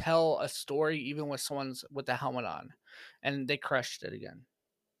tell a story even with someone's with the helmet on, and they crushed it again.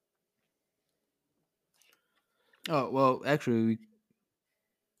 Oh well, actually,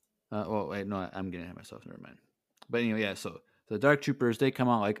 wait, no, I'm getting ahead of myself. Never mind. But anyway, yeah. So the Dark Troopers, they come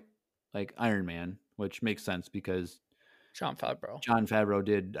out like Iron Man, which makes sense because Jon Favreau, Jon Favreau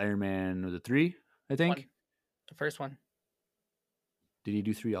did Iron Man, was it 3? I think. One. The first one. Did he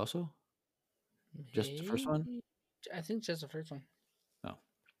do 3 also? Just the first one? I think just the first one. No.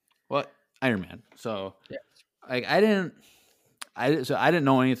 What? Iron Man. So Yeah. like I didn't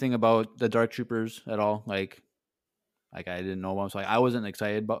know anything about the Dark Troopers at all. Like I didn't know about them. So I wasn't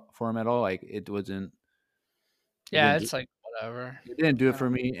excited for him at all. Like it wasn't. Yeah, didn't it's like whatever. It didn't do it for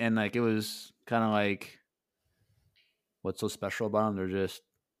me, and like it was kind of like, what's so special about them? They're just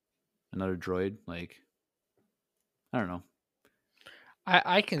another droid. Like I don't know.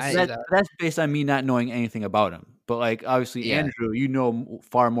 I can see that. That's based on me not knowing anything about him. But like obviously, Yeah. Andrew, you know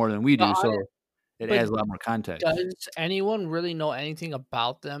far more than we do, But so it but adds a lot more context. Does anyone really know anything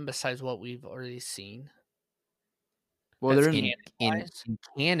about them besides what we've already seen? Well, That's they're in, canon. In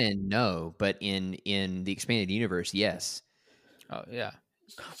canon, no, but in the expanded universe, yes. Oh yeah.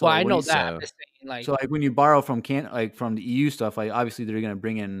 so Well, I when know you- that. I'm so- just saying, like, So like when you borrow from from the EU stuff, like obviously they're gonna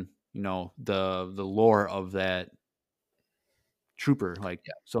bring in the lore of that trooper.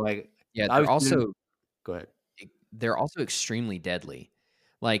 So like Yeah, obviously go ahead. they're also extremely deadly.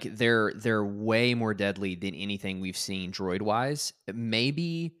 Like they're way more deadly than anything we've seen droid wise.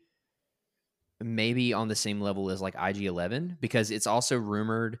 Maybe on the same level as like IG-11, because it's also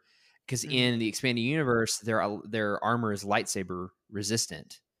rumored, because in the expanded universe their armor is lightsaber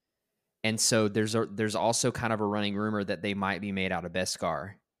resistant, and so there's also kind of a running rumor that they might be made out of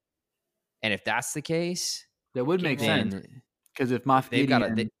Beskar. And if that's the case, that would make sense, because if Moff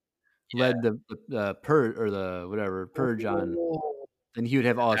Gideon led the purge on, then he would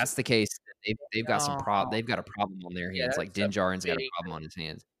have all. If that's the case, they've got they've got a problem on their hands. Like Din Djarin's got a problem on his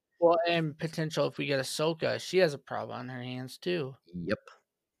hands. Well, and potential if we get Ahsoka, she has a problem on her hands too. Yep.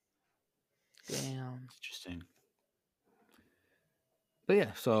 Damn. Interesting. But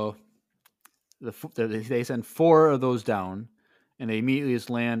yeah, so they send 4 of those down, and they immediately just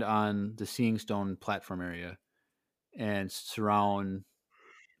land on the Seeing Stone platform area and surround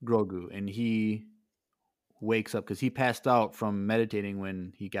Grogu, and he wakes up because he passed out from meditating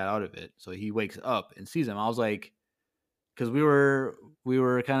when he got out of it. So he wakes up and sees him. I was like, because we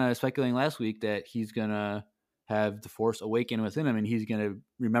were kind of speculating last week that he's gonna have the Force awaken within him, and he's gonna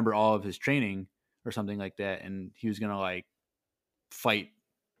remember all of his training or something like that, and he was gonna like fight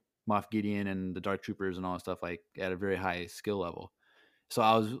Moff Gideon and the Dark Troopers and all that stuff like at a very high skill level. So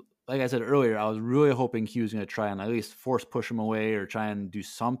I was, like I said earlier, I was really hoping he was gonna try and at least Force push him away or try and do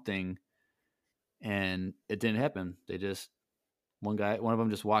something, and it didn't happen. They just one of them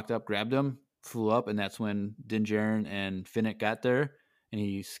just walked up, grabbed him, flew up, and that's when Din Djarin and Finnick got there, and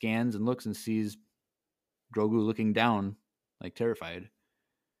he scans and looks and sees Grogu looking down, like terrified.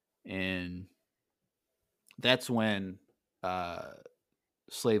 And that's when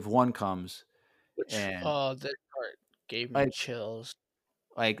Slave One comes. Which, that part gave me chills.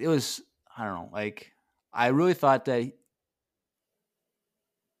 Like, it was, I don't know, like, I really thought that,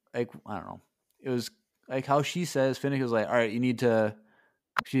 like, I don't know, it was like how she says, Finnick was like, all right, you need to,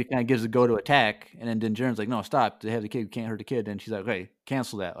 she kind of gives a go to attack, and then Din Djarin's like, no, stop, they have the kid, you can't hurt the kid, and she's like, okay,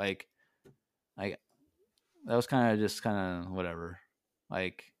 cancel that, like that was kind of just kind of whatever,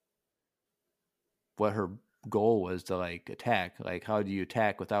 like, what her goal was to, like, attack, like, how do you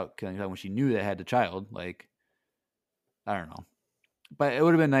attack without killing someone when she knew they had the child, like, I don't know, but it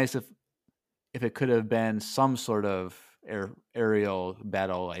would have been nice if it could have been some sort of aerial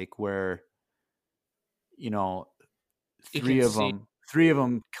battle, like, where, you know, three of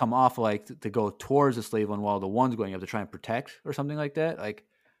them come off, like, to go towards the Slave One while the one's going up to try and protect or something like that. Like,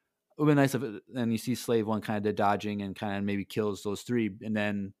 it would be nice if then you see Slave One kind of dodging and kind of maybe kills those 3, and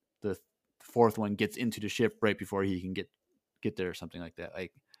then the 4th one gets into the ship right before he can get there or something like that.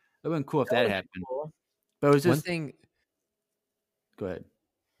 Like, it would have been cool if that happened. Cool. But it was just one thing. Go ahead.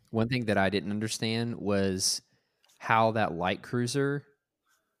 One thing that I didn't understand was how that light cruiser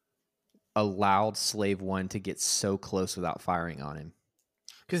allowed Slave One to get so close without firing on him.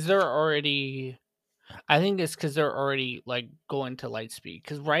 Because they're already, I think it's because they're already, like, going to light speed.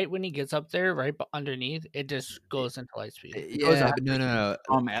 Because right when he gets up there, right underneath, it just goes into light speed. Yeah, no.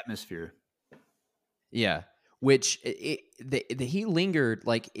 Atmosphere. Yeah, which he lingered.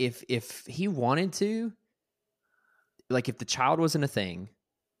 Like, if he wanted to, like, if the child wasn't a thing,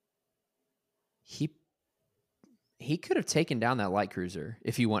 he could have taken down that light cruiser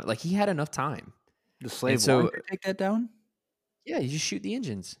if he wanted. Like, he had enough time. The Slave One could take that down? Yeah, you just shoot the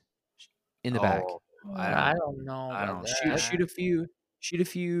engines in the back. I don't know. I don't know. Shoot a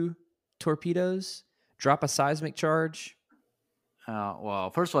few torpedoes, drop a seismic charge. Well,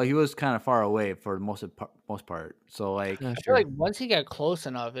 first of all, he was kind of far away for the most part. So, like, I feel like once he got close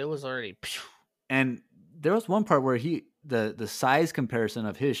enough, it was already. And there was one part where the size comparison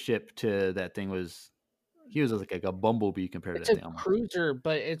of his ship to that thing was, he was like a bumblebee compared to that thing. It's a cruiser,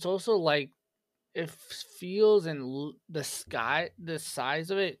 but it's also like, it feels, in the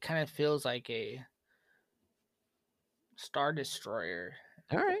size of it kind of feels like a Star Destroyer.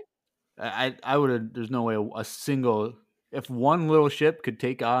 All right. I would have, there's no way if one little ship could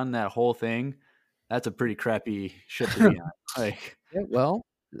take on that whole thing, that's a pretty crappy ship to be on. Like, yeah, well,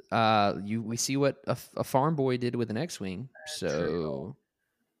 we see what a farm boy did with an X-Wing. So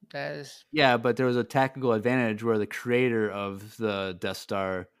that is, yeah, but there was a tactical advantage where the creator of the Death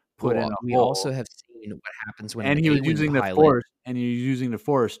Star put in a we hole. Also have seen what happens when he was using the Force, and he was using the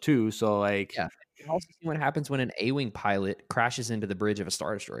Force too. So, like, yeah, we've also seen what happens when an A-wing pilot crashes into the bridge of a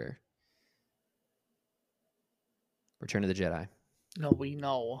Star Destroyer. Return of the Jedi. No, we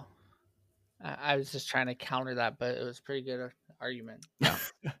know. I was just trying to counter that, but it was a pretty good argument. Yeah.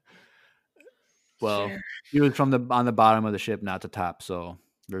 Well, he was on the bottom of the ship, not the top, so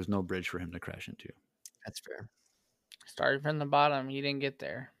there's no bridge for him to crash into. That's fair. Started from the bottom, he didn't get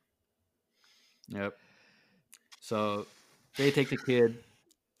there. Yep. So they take the kid,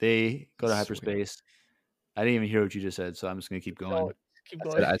 they go to I swear. hyperspace. I didn't even hear what you just said, so I'm just gonna keep going. No, keep I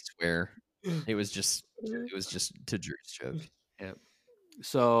going. said, I swear. It was just to Drew's joke. Yep.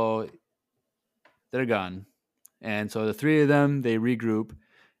 So they're gone, and so the three of them, they regroup,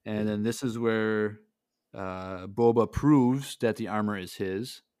 and then this is where Boba proves that the armor is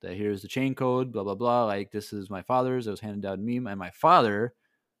his. That here's the chain code, blah blah blah. Like, this is my father's. It was handed down to me, and my father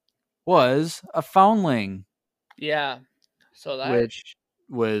was a foundling, Yeah. So that which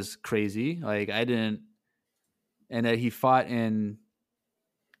was crazy. Like, I didn't, and that he fought in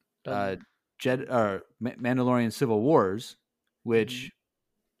Mandalorian Civil Wars, which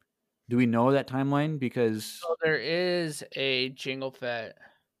do we know that timeline? Because so there is a Jango Fett.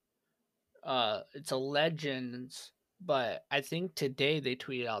 It's a Legends, but I think today they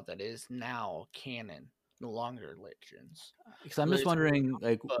tweeted out that it is now canon, no longer Legends. because I'm just wondering,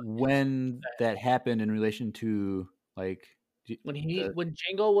 like, when that happened in relation to, like, when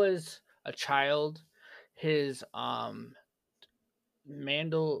Jango was a child, his the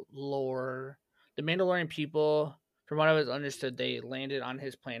Mandalorian people, from what I was understood, they landed on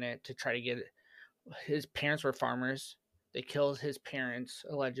his planet to try to get it. His parents were farmers. They killed his parents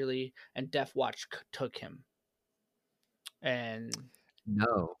allegedly, and Death Watch took him. And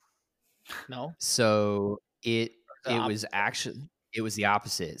no. So it was the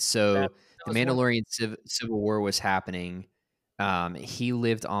opposite. So the Mandalorian Civil War was happening. He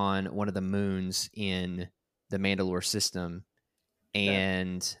lived on one of the moons in the Mandalore system,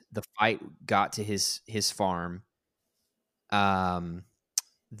 and the fight got to his farm. The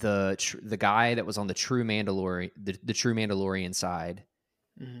guy that was on the true Mandalorian, the true Mandalorian side,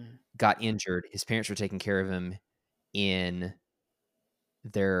 got injured. His parents were taking care of him in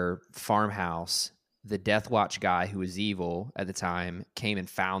their farmhouse. The Death Watch guy, who was evil at the time, came and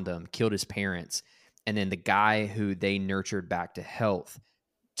found him, killed his parents, and then the guy who they nurtured back to health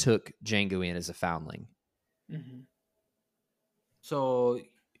took Jango in as a foundling. So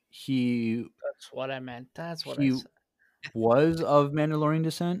that's what I meant. That's what I said. Was of Mandalorian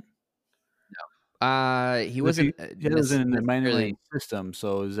descent? No. He wasn't. He was in the Mandalorian system,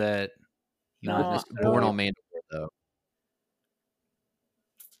 so is that not born on Mandalore though?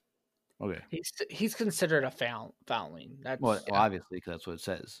 Okay. He's considered a foundling. That's obviously, because that's what it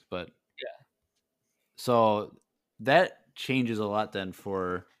says. But yeah. So that changes a lot then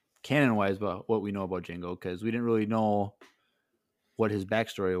for canon-wise about what we know about Jango, because we didn't really know what his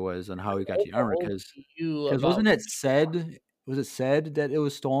backstory was and how he got the armor. Because wasn't it said? Was it said that it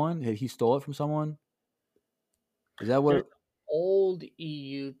was stolen? He stole it from someone? Is that what? Old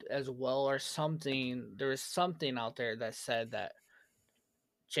EU as well, or something. There was something out there that said that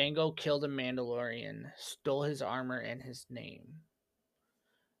Jango killed a Mandalorian, stole his armor and his name.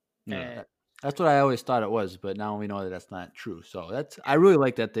 Yeah, that's what I always thought it was, but now we know that that's not true. So I really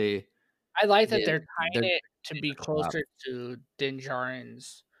like that they're tying it to be closer to Din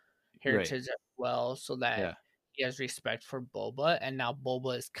Djarin's heritage as well, so that he has respect for Boba, and now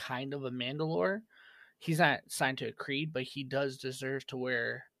Boba is kind of a Mandalore. He's not signed to a creed, but he does deserve to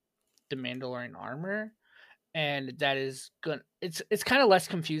wear the Mandalorian armor. And that is good. It's kind of less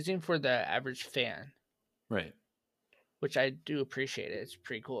confusing for the average fan, right? Which I do appreciate. It's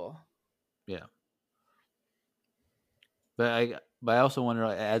pretty cool. Yeah, but I also wonder,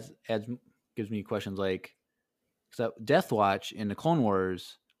 adds gives me questions like, so Death Watch in the Clone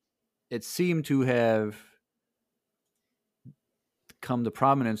Wars, it seemed to have come to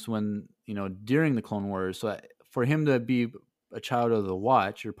prominence when during the Clone Wars. So for him to be a child of the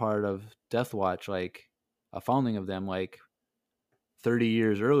Watch or part of Death Watch, like a founding of them, like 30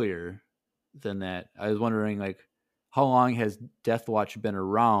 years earlier than that. I was wondering, like, how long has Death Watch been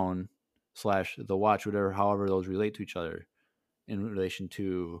around / the Watch, however those relate to each other in relation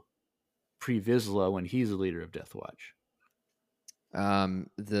to pre-Vizsla when he's the leader of Death Watch.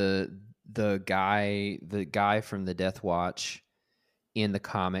 The guy from the Death Watch in the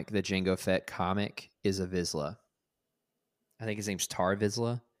comic, the Jango Fett comic, is a Vizsla. I think his name's Tar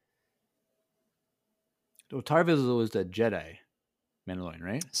Vizsla. Oh, Tar Vizsla was the Jedi Mandalorian,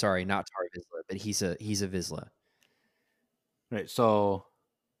 right? Sorry, not Tar Vizsla, but he's a Vizsla. Right. So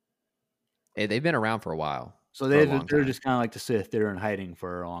they've been around for a while. So they're just kind of like the Sith. They're in hiding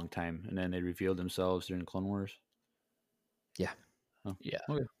for a long time, and then they revealed themselves during Clone Wars. Yeah. Oh. Yeah.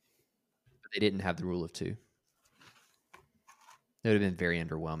 Okay. But they didn't have the rule of 2. It would have been very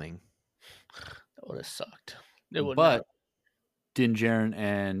underwhelming. That would have sucked. But Din Djarin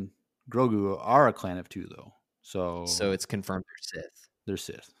and Grogu are a clan of 2, though. So it's confirmed they're Sith. They're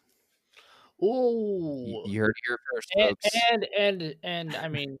Sith. Ooh. You heard it here first, folks. And I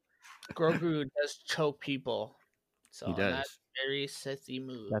mean, Grogu does choke people. So He and that's does. very Sithy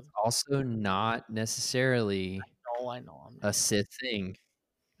move. That's also not necessarily I know. a Sith thing.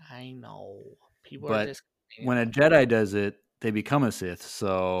 I know. People are But just when a Jedi does it, they become a Sith.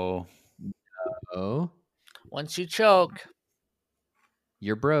 So Oh, once you choke.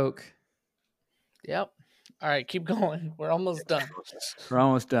 you're broke. Yep. All right, keep going. We're almost done. we're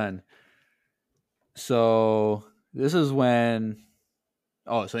almost done. So this is when.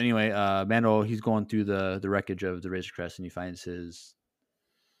 Oh, so anyway, Mando, he's going through the wreckage of the Razor Crest, and he finds his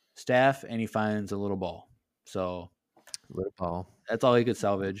staff, and he finds a little ball. So Little ball. that's all he could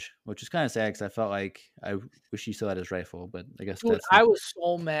salvage, which is kind of sad because I felt like I wish he still had his rifle, but I guess Dude, that's I was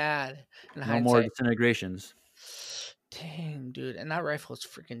so mad in no more hindsight. disintegrations. Dang, dude, and that rifle is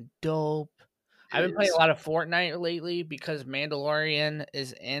freaking dope. I've been playing a lot of Fortnite lately because Mandalorian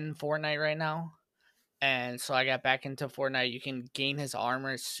is in Fortnite right now. And so I got back into Fortnite. You can gain his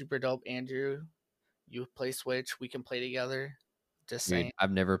armor. It's super dope. Andrew, you play Switch. We can play together. Just Dude, saying.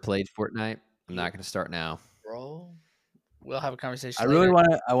 I've never played Fortnite. I'm not going to start now. Bro, we'll have a conversation I really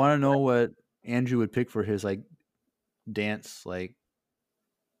later. want to know what Andrew would pick for his like dance like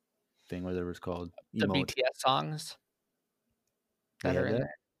thing, whatever it's called. The Emote. BTS songs that They are have in that?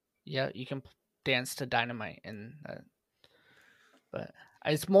 there. Yeah, you can dance to Dynamite. But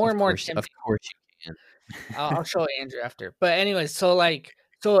it's more and more tempting. Of course you can. I'll show Andrew after. But anyways, so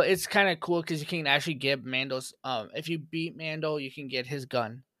it's kind of cool because you can actually get Mando's. If you beat Mando, you can get his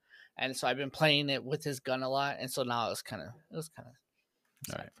gun, and so I've been playing it with his gun a lot, and so now it was kind of.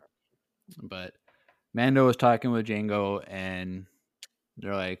 All right. But Mando was talking with Jango, and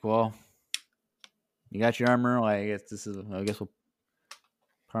they're like, "Well, you got your armor. Like, I guess we'll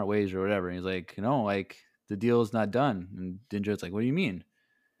part ways or whatever." And he's like, "No, like the deal's not done." And Din Djarin's like, "What do you mean?"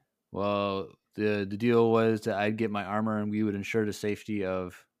 Well, the deal was that I'd get my armor, and we would ensure the safety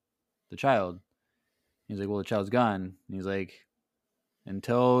of the child. He's like, "Well, the child's gone." And he's like,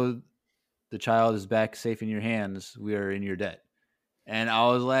 "Until the child is back safe in your hands, we are in your debt." And I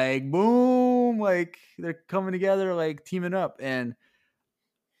was like, boom, like they're coming together, like teaming up. And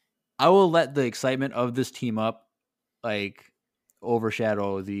I will let the excitement of this team up like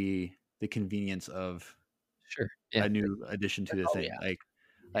overshadow the convenience of a new addition to the thing. Yeah.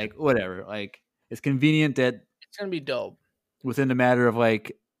 Like whatever. Like it's convenient that it's gonna be dope. Within a matter of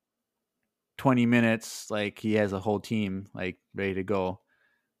like 20 minutes, like he has a whole team like ready to go.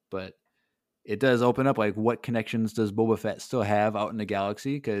 But it does open up like what connections does Boba Fett still have out in the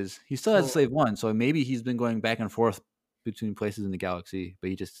galaxy, because he still has Slave One, so maybe he's been going back and forth between places in the galaxy,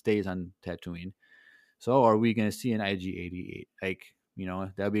 but he just stays on Tatooine. So are we going to see an IG-88? Like, you know,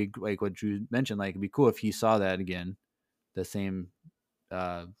 that'd be like what Drew mentioned. Like, it'd be cool if he saw that again, the same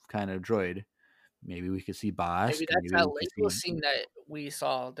kind of droid. Maybe we could see Bossk. Maybe that's that Lego scene that we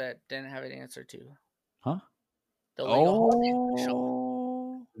saw that didn't have an answer to. Huh? The Lego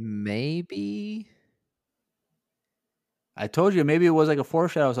show. Maybe. I told you maybe it was like a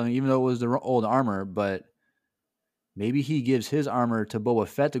foreshadow or something, even though it was the old armor. But maybe he gives his armor to Boba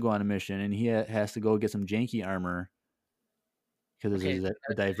Fett to go on a mission, and he has to go get some janky armor because there's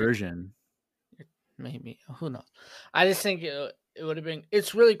a diversion. Maybe, who knows? I just think it would have been.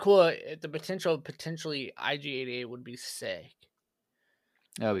 It's really cool. The potentially IG-88 would be sick.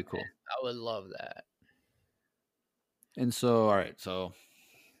 That would be cool. I would love that. And so, all right, so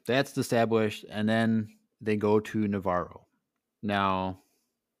that's established, and then they go to Navarro. Now,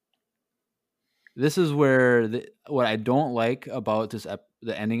 this is where what I don't like about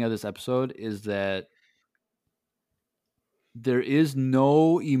the ending of this episode is that there is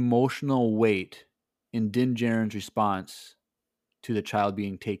no emotional weight in Din Djarin's response to the child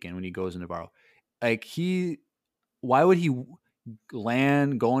being taken when he goes to Navarro. Like why would he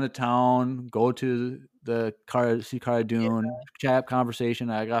land, go into town, go to the see Cara Dune, chat conversation,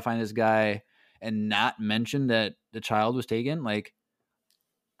 I gotta find this guy, and not mention that the child was taken? Like,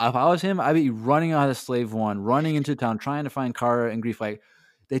 if I was him, I'd be running out of Slave One, running into town, trying to find Cara and Greef. Like,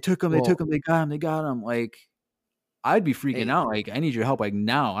 they took him, they got him. Like, I'd be freaking out. Like, I need your help, like,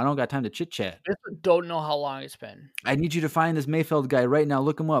 now. I don't got time to chit chat. I don't know how long it's been. I need you to find this Mayfeld guy right now.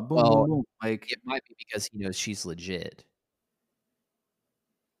 Look him up. Boom, boom, boom. Like, it might be because he knows she's legit.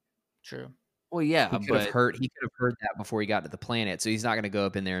 True. Well, yeah, he could have heard that before he got to the planet, so he's not going to go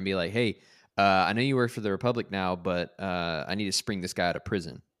up in there and be like, "Hey, I know you work for the Republic now, but I need to spring this guy out of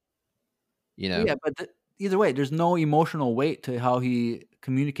prison." You know? Yeah, but either way, there's no emotional weight to how he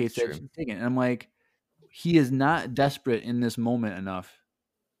communicates that she's taken. And I'm like, he is not desperate in this moment enough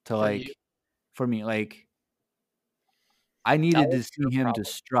to for me. Like, I needed to see him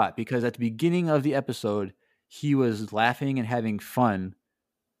distraught, because at the beginning of the episode, he was laughing and having fun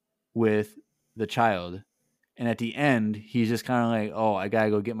with the child, And at the end, he's just kind of like, oh, I got to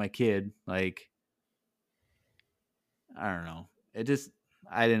go get my kid. Like, I don't know.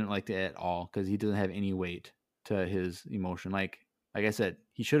 I didn't like it at all because he doesn't have any weight to his emotion. Like I said,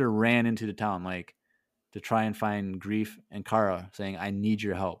 he should have ran into the town, like, to try and find Grief and Kara saying, I need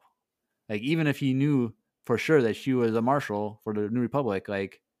your help. Like, even if he knew for sure that she was a marshal for the New Republic,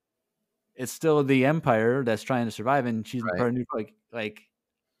 like, it's still the Empire that's trying to survive, and she's part of the New Republic. Like,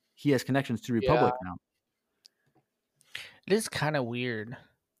 he has connections to Republic now. It is kind of weird.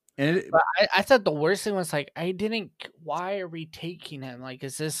 And but I thought the worst thing was, like, why are we taking him? Like,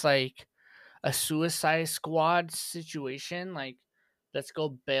 is this like a Suicide Squad situation? Like, let's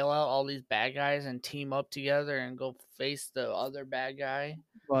go bail out all these bad guys and team up together and go face the other bad guy.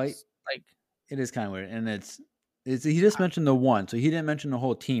 Well, like, it is kind of weird, and he just mentioned the one, so he didn't mention the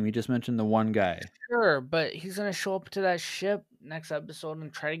whole team. He just mentioned the one guy. Sure, but he's gonna show up to that ship next episode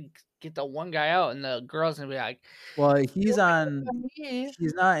and try to get the one guy out, and the girl's gonna be like, "Well, he's not in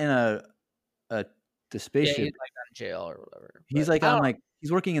the spaceship. Yeah, he's like on jail or whatever. He's like on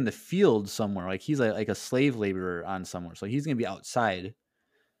he's working in the field somewhere. Like he's like a slave laborer on somewhere. So he's gonna be outside.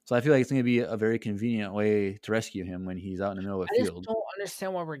 So I feel like it's gonna be a very convenient way to rescue him when he's out in the middle of a field. I just don't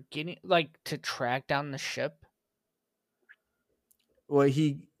understand why we're getting to track down the ship. Well,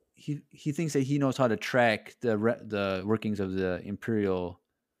 he thinks that he knows how to track the workings of the Imperial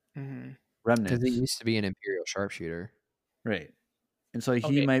remnants because he used to be an Imperial sharpshooter, right? And so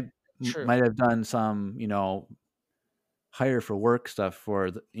he might have done some, hire for work stuff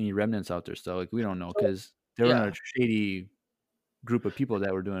for any remnants out there. So like we don't know because they were in a shady group of people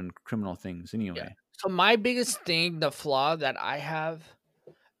that were doing criminal things anyway. Yeah. So my biggest thing, the flaw that I have,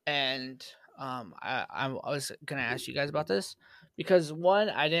 and I was gonna ask you guys about this because one,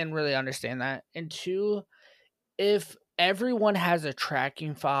 I didn't really understand that, and two, if everyone has a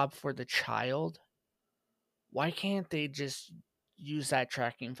tracking fob for the child, why can't they just use that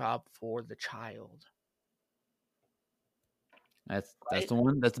tracking fob for the child? That's the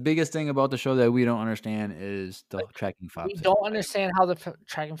one. That's the biggest thing about the show that we don't understand is the tracking fob. We don't understand how the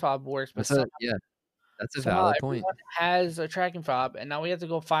tracking fob works, but that's a valid point. Everyone has a tracking fob, and now we have to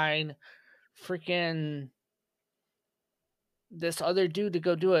go find freaking this other dude to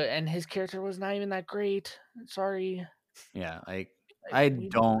go do it, and his character was not even that great. Sorry. Yeah, I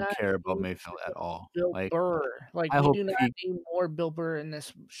don't care about Mayfield at all. Bill Burr. Like, we do not need more Bill Burr in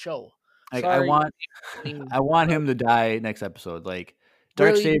this show. Like, I want him to die next episode. Like,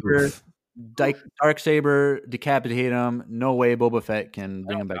 Darksaber, decapitate him. No way Boba Fett can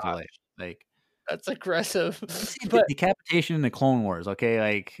bring him back to life. Like, that's aggressive. But decapitation in the Clone Wars, okay?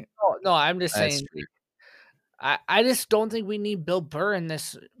 Like, no, I'm just saying. I just don't think we need Bill Burr in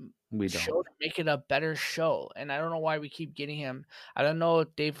this show to make it a better show, and I don't know why we keep getting him. I don't know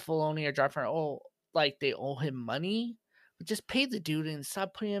if Dave Filoni or Jon Favreau, they owe him money. Just pay the dude and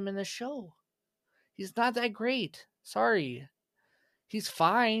stop putting him in the show. He's not that great. Sorry. He's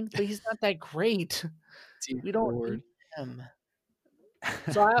fine, but he's not that great. We don't need him.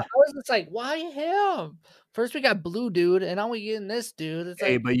 So I was just like, why him? First we got Blue Dude, and now we getting this dude.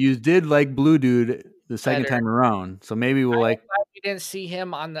 It's but you did like Blue Dude the second time around, so maybe we'll we didn't see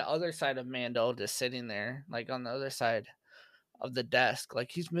him on the other side of Mando, just sitting there, like on the other side of the desk.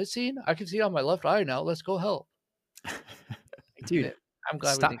 Like, he's missing? I can see it on my left eye now. Let's go help. Dude, I'm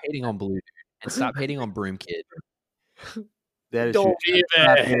glad. Stop hating on Blue Dude and stop hating on Broom Kid. That is Don't true.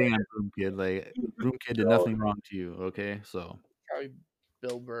 Stop hating on Broom Kid. Like, Broom Kid did nothing wrong to you. Okay, so probably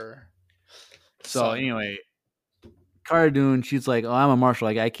Bill Burr. So anyway, Cara Dune, she's like, "Oh, I'm a marshal.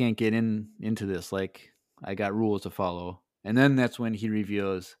 Like, I can't get into this. Like, I got rules to follow." And then that's when he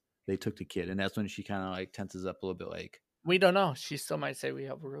reveals they took the kid, and that's when she kind of like tenses up a little bit. Like, we don't know. She still might say we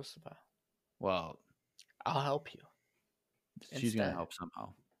have rules to follow. Well, I'll help you. She's going to help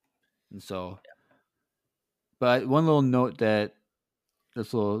somehow. And so, but one little note this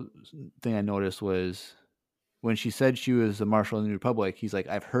little thing I noticed was when she said she was a marshal in the Republic, he's like,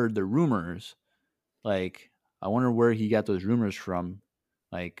 I've heard the rumors. Like, I wonder where he got those rumors from.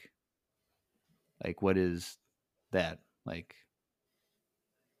 Like what is that? Like,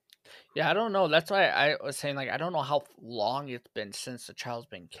 yeah, I don't know. That's why I was saying, like, I don't know how long it's been since the child's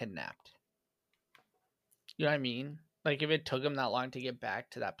been kidnapped. You know what I mean? Like, if it took him that long to get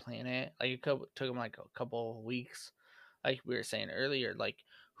back to that planet, like, it took him like a couple of weeks, like we were saying earlier, like,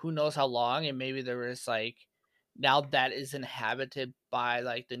 who knows how long? And maybe there was like, now that is inhabited by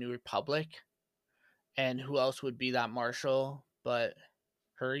like the New Republic, and who else would be that marshal but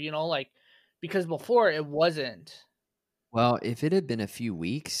her, like, because before it wasn't. Well, if it had been a few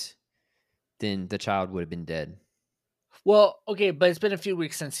weeks, then the child would have been dead. Well, okay, but it's been a few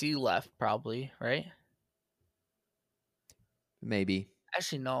weeks since he left, probably, right? maybe.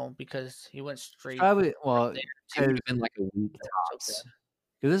 Actually, no, because he went straight. Probably, well, there. It would have been like a week It's tops.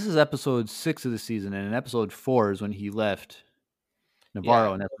 okay. this is episode 6 of the season, and in episode 4 is when he left Navarro,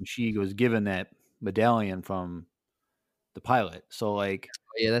 Yeah. and that's when she was given that medallion from the pilot. So, like,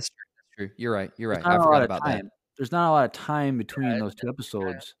 Oh, yeah, that's true. That's true. You're right. You're right. there's not I a lot forgot of about that. time. There's not a lot of time between those two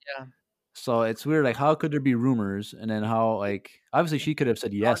episodes. So it's weird. Like, how could there be rumors? And then how, like, obviously she could have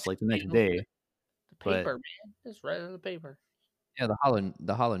said yes, like the next day. The paper, man. It's right in the paper. Yeah, the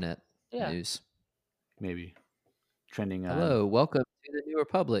HoloNet news. Maybe trending on. Hello, welcome to the New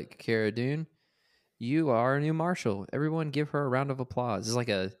Republic, Cara Dune. You are a new marshal. Everyone, give her a round of applause. It's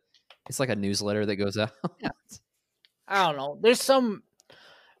like a newsletter that goes out. Yeah. I don't know. There's some.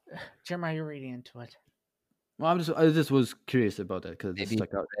 Jeremiah, you're reading into it. Well, I just was curious about that because it Maybe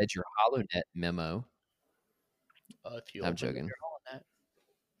stuck out. read your HoloNet memo. If you I'm open joking. your HoloNet.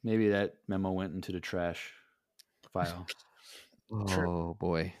 Maybe that memo went into the trash file. Oh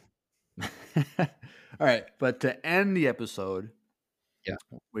boy. All right, but to end the episode,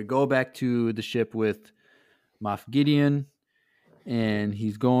 we go back to the ship with Moff Gideon, and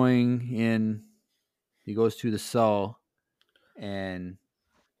he's going in. He goes to the cell, and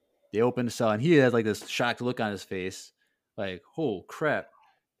they open the cell, and he has like this shocked look on his face, like, "Oh crap!"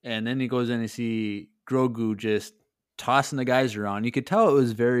 And then he goes in and see Grogu just tossing the guys around. You could tell it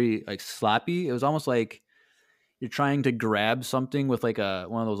was very like sloppy. It was almost like you're trying to grab something with like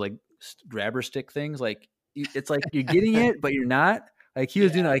one of those like grabber stick things. Like it's like you're getting it, but you're not. Like he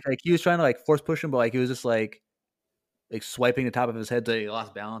was doing like he was trying to like force push him, but like he was just like swiping the top of his head so he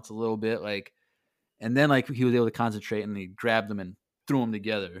lost balance a little bit. Like, and then like he was able to concentrate and he grabbed them and threw them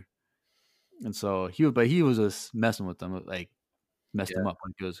together. And so he was just messing with them, like messed them up.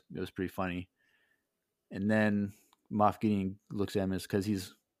 Like it was pretty funny. And then Moff Gideon looks at him because he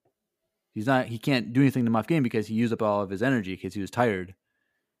can't do anything to Moff Gideon because he used up all of his energy because he was tired.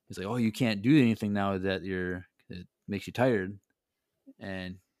 He's like, "Oh, you can't do anything now that it makes you tired."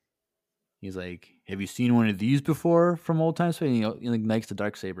 And he's like, "Have you seen one of these before from old times?" And he ignites the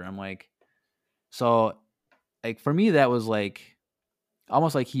Darksaber. I'm like, so like for me that was like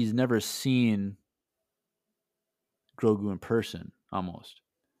almost like he's never seen Grogu in person, almost.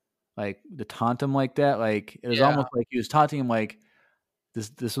 Like to taunt him like that, like it was almost like he was taunting him like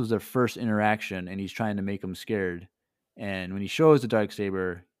this was their first interaction and he's trying to make him scared. And when he shows the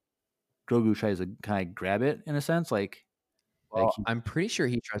Darksaber, Grogu tries to kind of grab it in a sense, like I'm pretty sure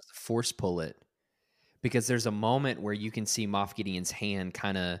he tries to force pull it because there's a moment where you can see Moff Gideon's hand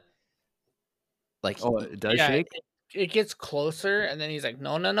kind of like it does shake. It gets closer, and then he's like,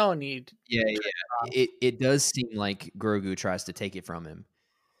 "No," and it does seem like Grogu tries to take it from him.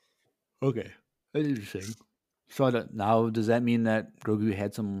 Okay, that's interesting. So now, does that mean that Grogu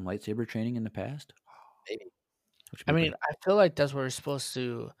had some lightsaber training in the past? Maybe. I mean, I feel like that's what we're supposed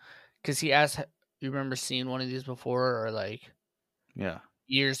to, because he asked, "You remember seeing one of these before?" Or like,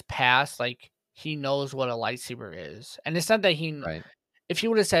 years past, like he knows what a lightsaber is, and it's not that he. Right. If he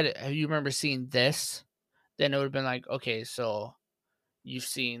would have said, "Have you remember seeing this?" Then it would have been like, okay, so you've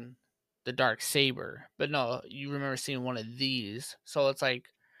seen the Darksaber, but no, you remember seeing one of these. So it's like,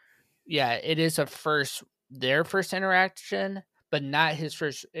 yeah, it is their first interaction, but not his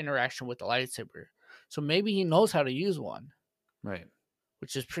first interaction with the lightsaber. So maybe he knows how to use one, right?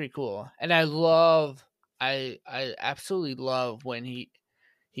 Which is pretty cool. And I absolutely love when he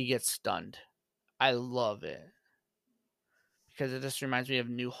gets stunned. I love it. Because it just reminds me of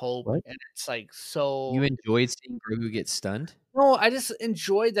New Hope, and it's like so. You enjoyed seeing Grogu get stunned? No, I just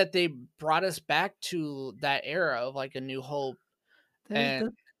enjoyed that they brought us back to that era of like a New Hope. That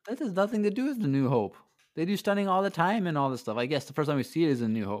has nothing to do with the New Hope. They do stunning all the time and all this stuff. I guess the first time we see it is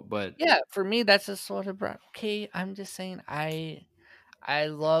in New Hope, but yeah, for me that's just sort of okay. I'm just saying I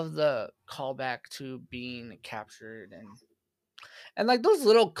love the callback to being captured and like those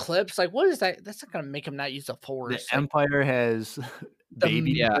little clips, like what is that? That's not gonna make him not use the Force. The Empire has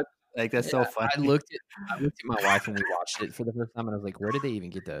baby. Like that's so funny. I looked at my wife when we watched it for the first time, and I was like, "Where did they even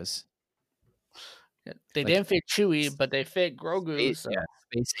get those?" They didn't fit Chewie, but they fit Grogu.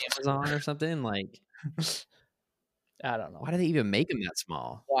 Space Amazon or something. Like, I don't know. Why do they even make them that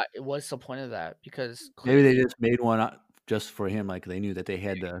small? What's the point of that? Because maybe they just made one just for him. Like they knew that they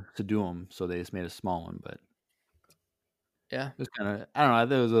had to do them, so they just made a small one. But yeah, it was kind of, I don't know. I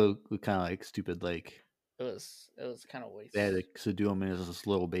thought it was a kind of like stupid. Like it was kind of wasted. They had to subdue him as this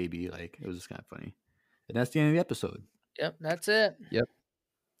little baby. Like it was just kind of funny. And that's the end of the episode. Yep, that's it. Yep.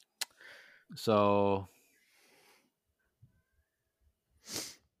 So,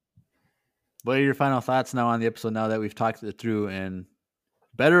 what are your final thoughts now on the episode? Now that we've talked it through and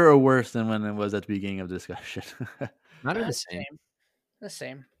Better or worse than when it was at the beginning of the discussion? Not the same. The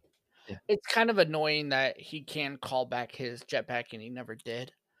same. Yeah. It's kind of annoying that he can call back his jetpack and he never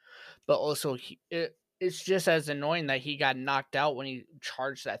did. But also, it's just as annoying that he got knocked out when he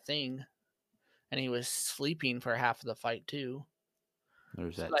charged that thing, and he was sleeping for half of the fight too.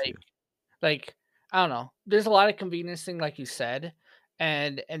 There's that like, too. Like, I don't know. There's a lot of convenience thing, like you said,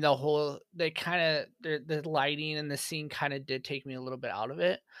 and the whole the lighting and the scene kind of did take me a little bit out of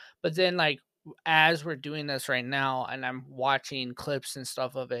it. But then, like, as we're doing this right now, and I'm watching clips and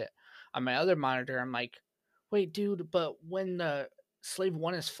stuff of it on my other monitor, I'm like, wait, dude, but when the Slave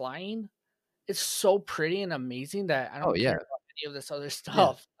One is flying, it's so pretty and amazing that I don't care about any of this other stuff.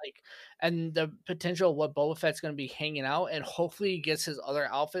 Yeah. Like, and the potential of what Boba Fett's going to be hanging out, and hopefully he gets his other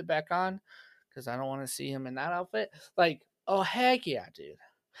outfit back on, because I don't want to see him in that outfit. Like, oh heck yeah, dude!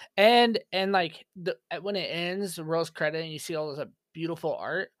 And like when it ends, the rose credit, and you see all this beautiful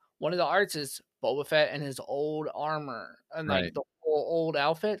art. One of the arts is Boba Fett and his old armor and like the whole old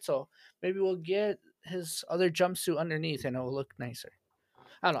outfit. So maybe we'll get his other jumpsuit underneath, and it'll look nicer.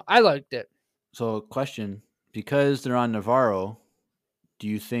 I don't know. I liked it. So, question: because they're on Navarro, do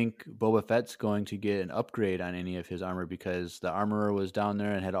you think Boba Fett's going to get an upgrade on any of his armor, because the armorer was down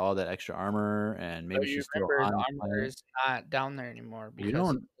there and had all that extra armor, and maybe she's still on the armor is not down there anymore. We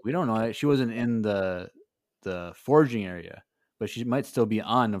don't know. She wasn't in the forging area, but she might still be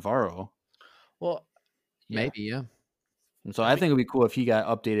on Navarro. Well, maybe, yeah. And so I think it'd be cool if he got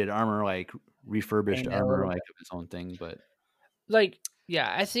updated armor, like refurbished armor, like of his own thing. But like,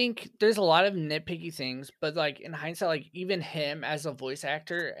 yeah, I think there's a lot of nitpicky things, but like in hindsight, like even him as a voice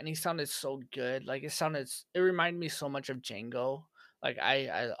actor, and he sounded so good. Like it reminded me so much of Django. Like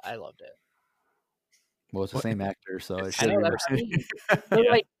I loved it. Well, it's the same actor, so it should be. But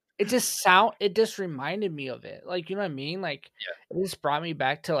like it just reminded me of it. Like, you know what I mean? Like it just brought me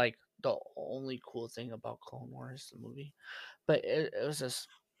back to like the only cool thing about Clone Wars, the movie. But it was just,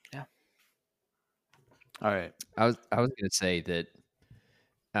 yeah. All right. I was gonna say that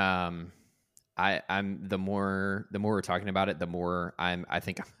I'm the more we're talking about it, the more I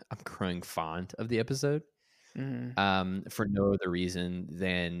think I'm growing fond of the episode. Mm-hmm. For no other reason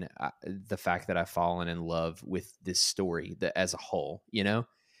than the fact that I've fallen in love with this story as a whole, you know?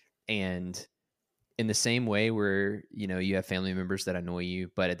 And in the same way where, you know, you have family members that annoy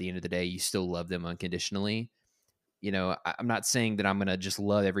you, but at the end of the day, you still love them unconditionally. You know, I'm not saying that I'm going to just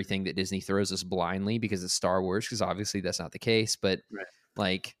love everything that Disney throws us blindly because it's Star Wars, because obviously that's not the case. But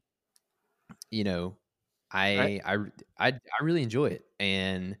like, you know, I really enjoy it.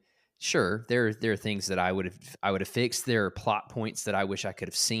 And sure, there are things that I would have fixed. There are plot points that I wish I could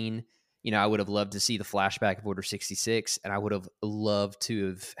have seen. You know, I would have loved to see the flashback of Order 66, and I would have loved to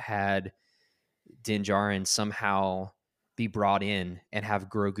have had Din Djarin somehow be brought in and have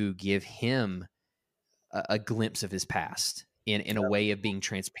Grogu give him a glimpse of his past in a way of being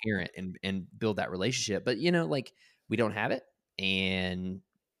transparent and build that relationship. But, you know, like, we don't have it, and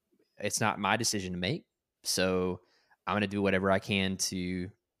it's not my decision to make. So I'm going to do whatever I can to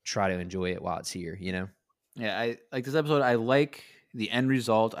try to enjoy it while it's here, you know? Yeah, I like this episode. I like the end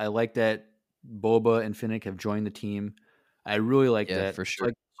result. I like that Boba and Finnick have joined the team. I really like that. For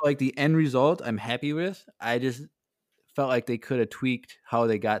sure. Like the end result, I'm happy with. I just felt like they could have tweaked how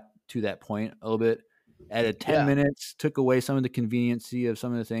they got to that point a little bit. Added 10 minutes, took away some of the conveniency of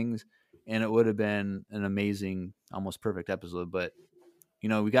some of the things, and it would have been an amazing, almost perfect episode. But, you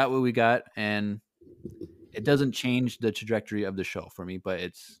know, we got what we got, and it doesn't change the trajectory of the show for me, but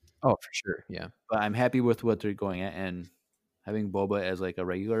it's... Oh, for sure, yeah. But I'm happy with what they're going at, and having Boba as like a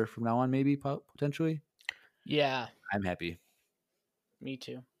regular from now on, maybe, potentially. Yeah. I'm happy. Me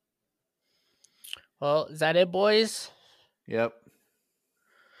too. Well, is that it, boys? Yep.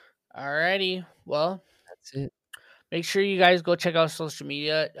 Alrighty. Well, that's it. Make sure you guys go check out social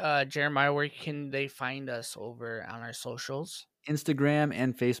media. Jeremiah, where can they find us over on our socials? Instagram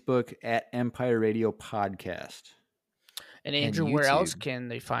and Facebook at Empire Radio Podcast. And Andrew, where else can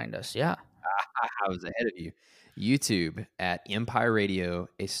they find us? Yeah. I was ahead of you. YouTube at Empire Radio,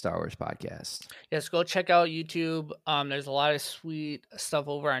 a Star Wars podcast. Yes, go check out YouTube. There's a lot of sweet stuff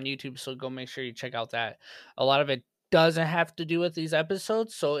over on YouTube, so go make sure you check out that. A lot of it doesn't have to do with these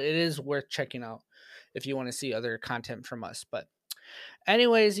episodes, so it is worth checking out if you want to see other content from us. But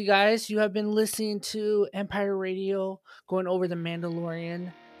anyways, you guys, you have been listening to Empire Radio, going over The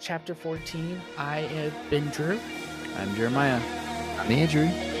Mandalorian, Chapter 14. I have been Drew. I'm Jeremiah. I'm Andrew.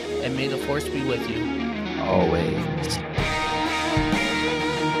 And may the Force be with you. Always.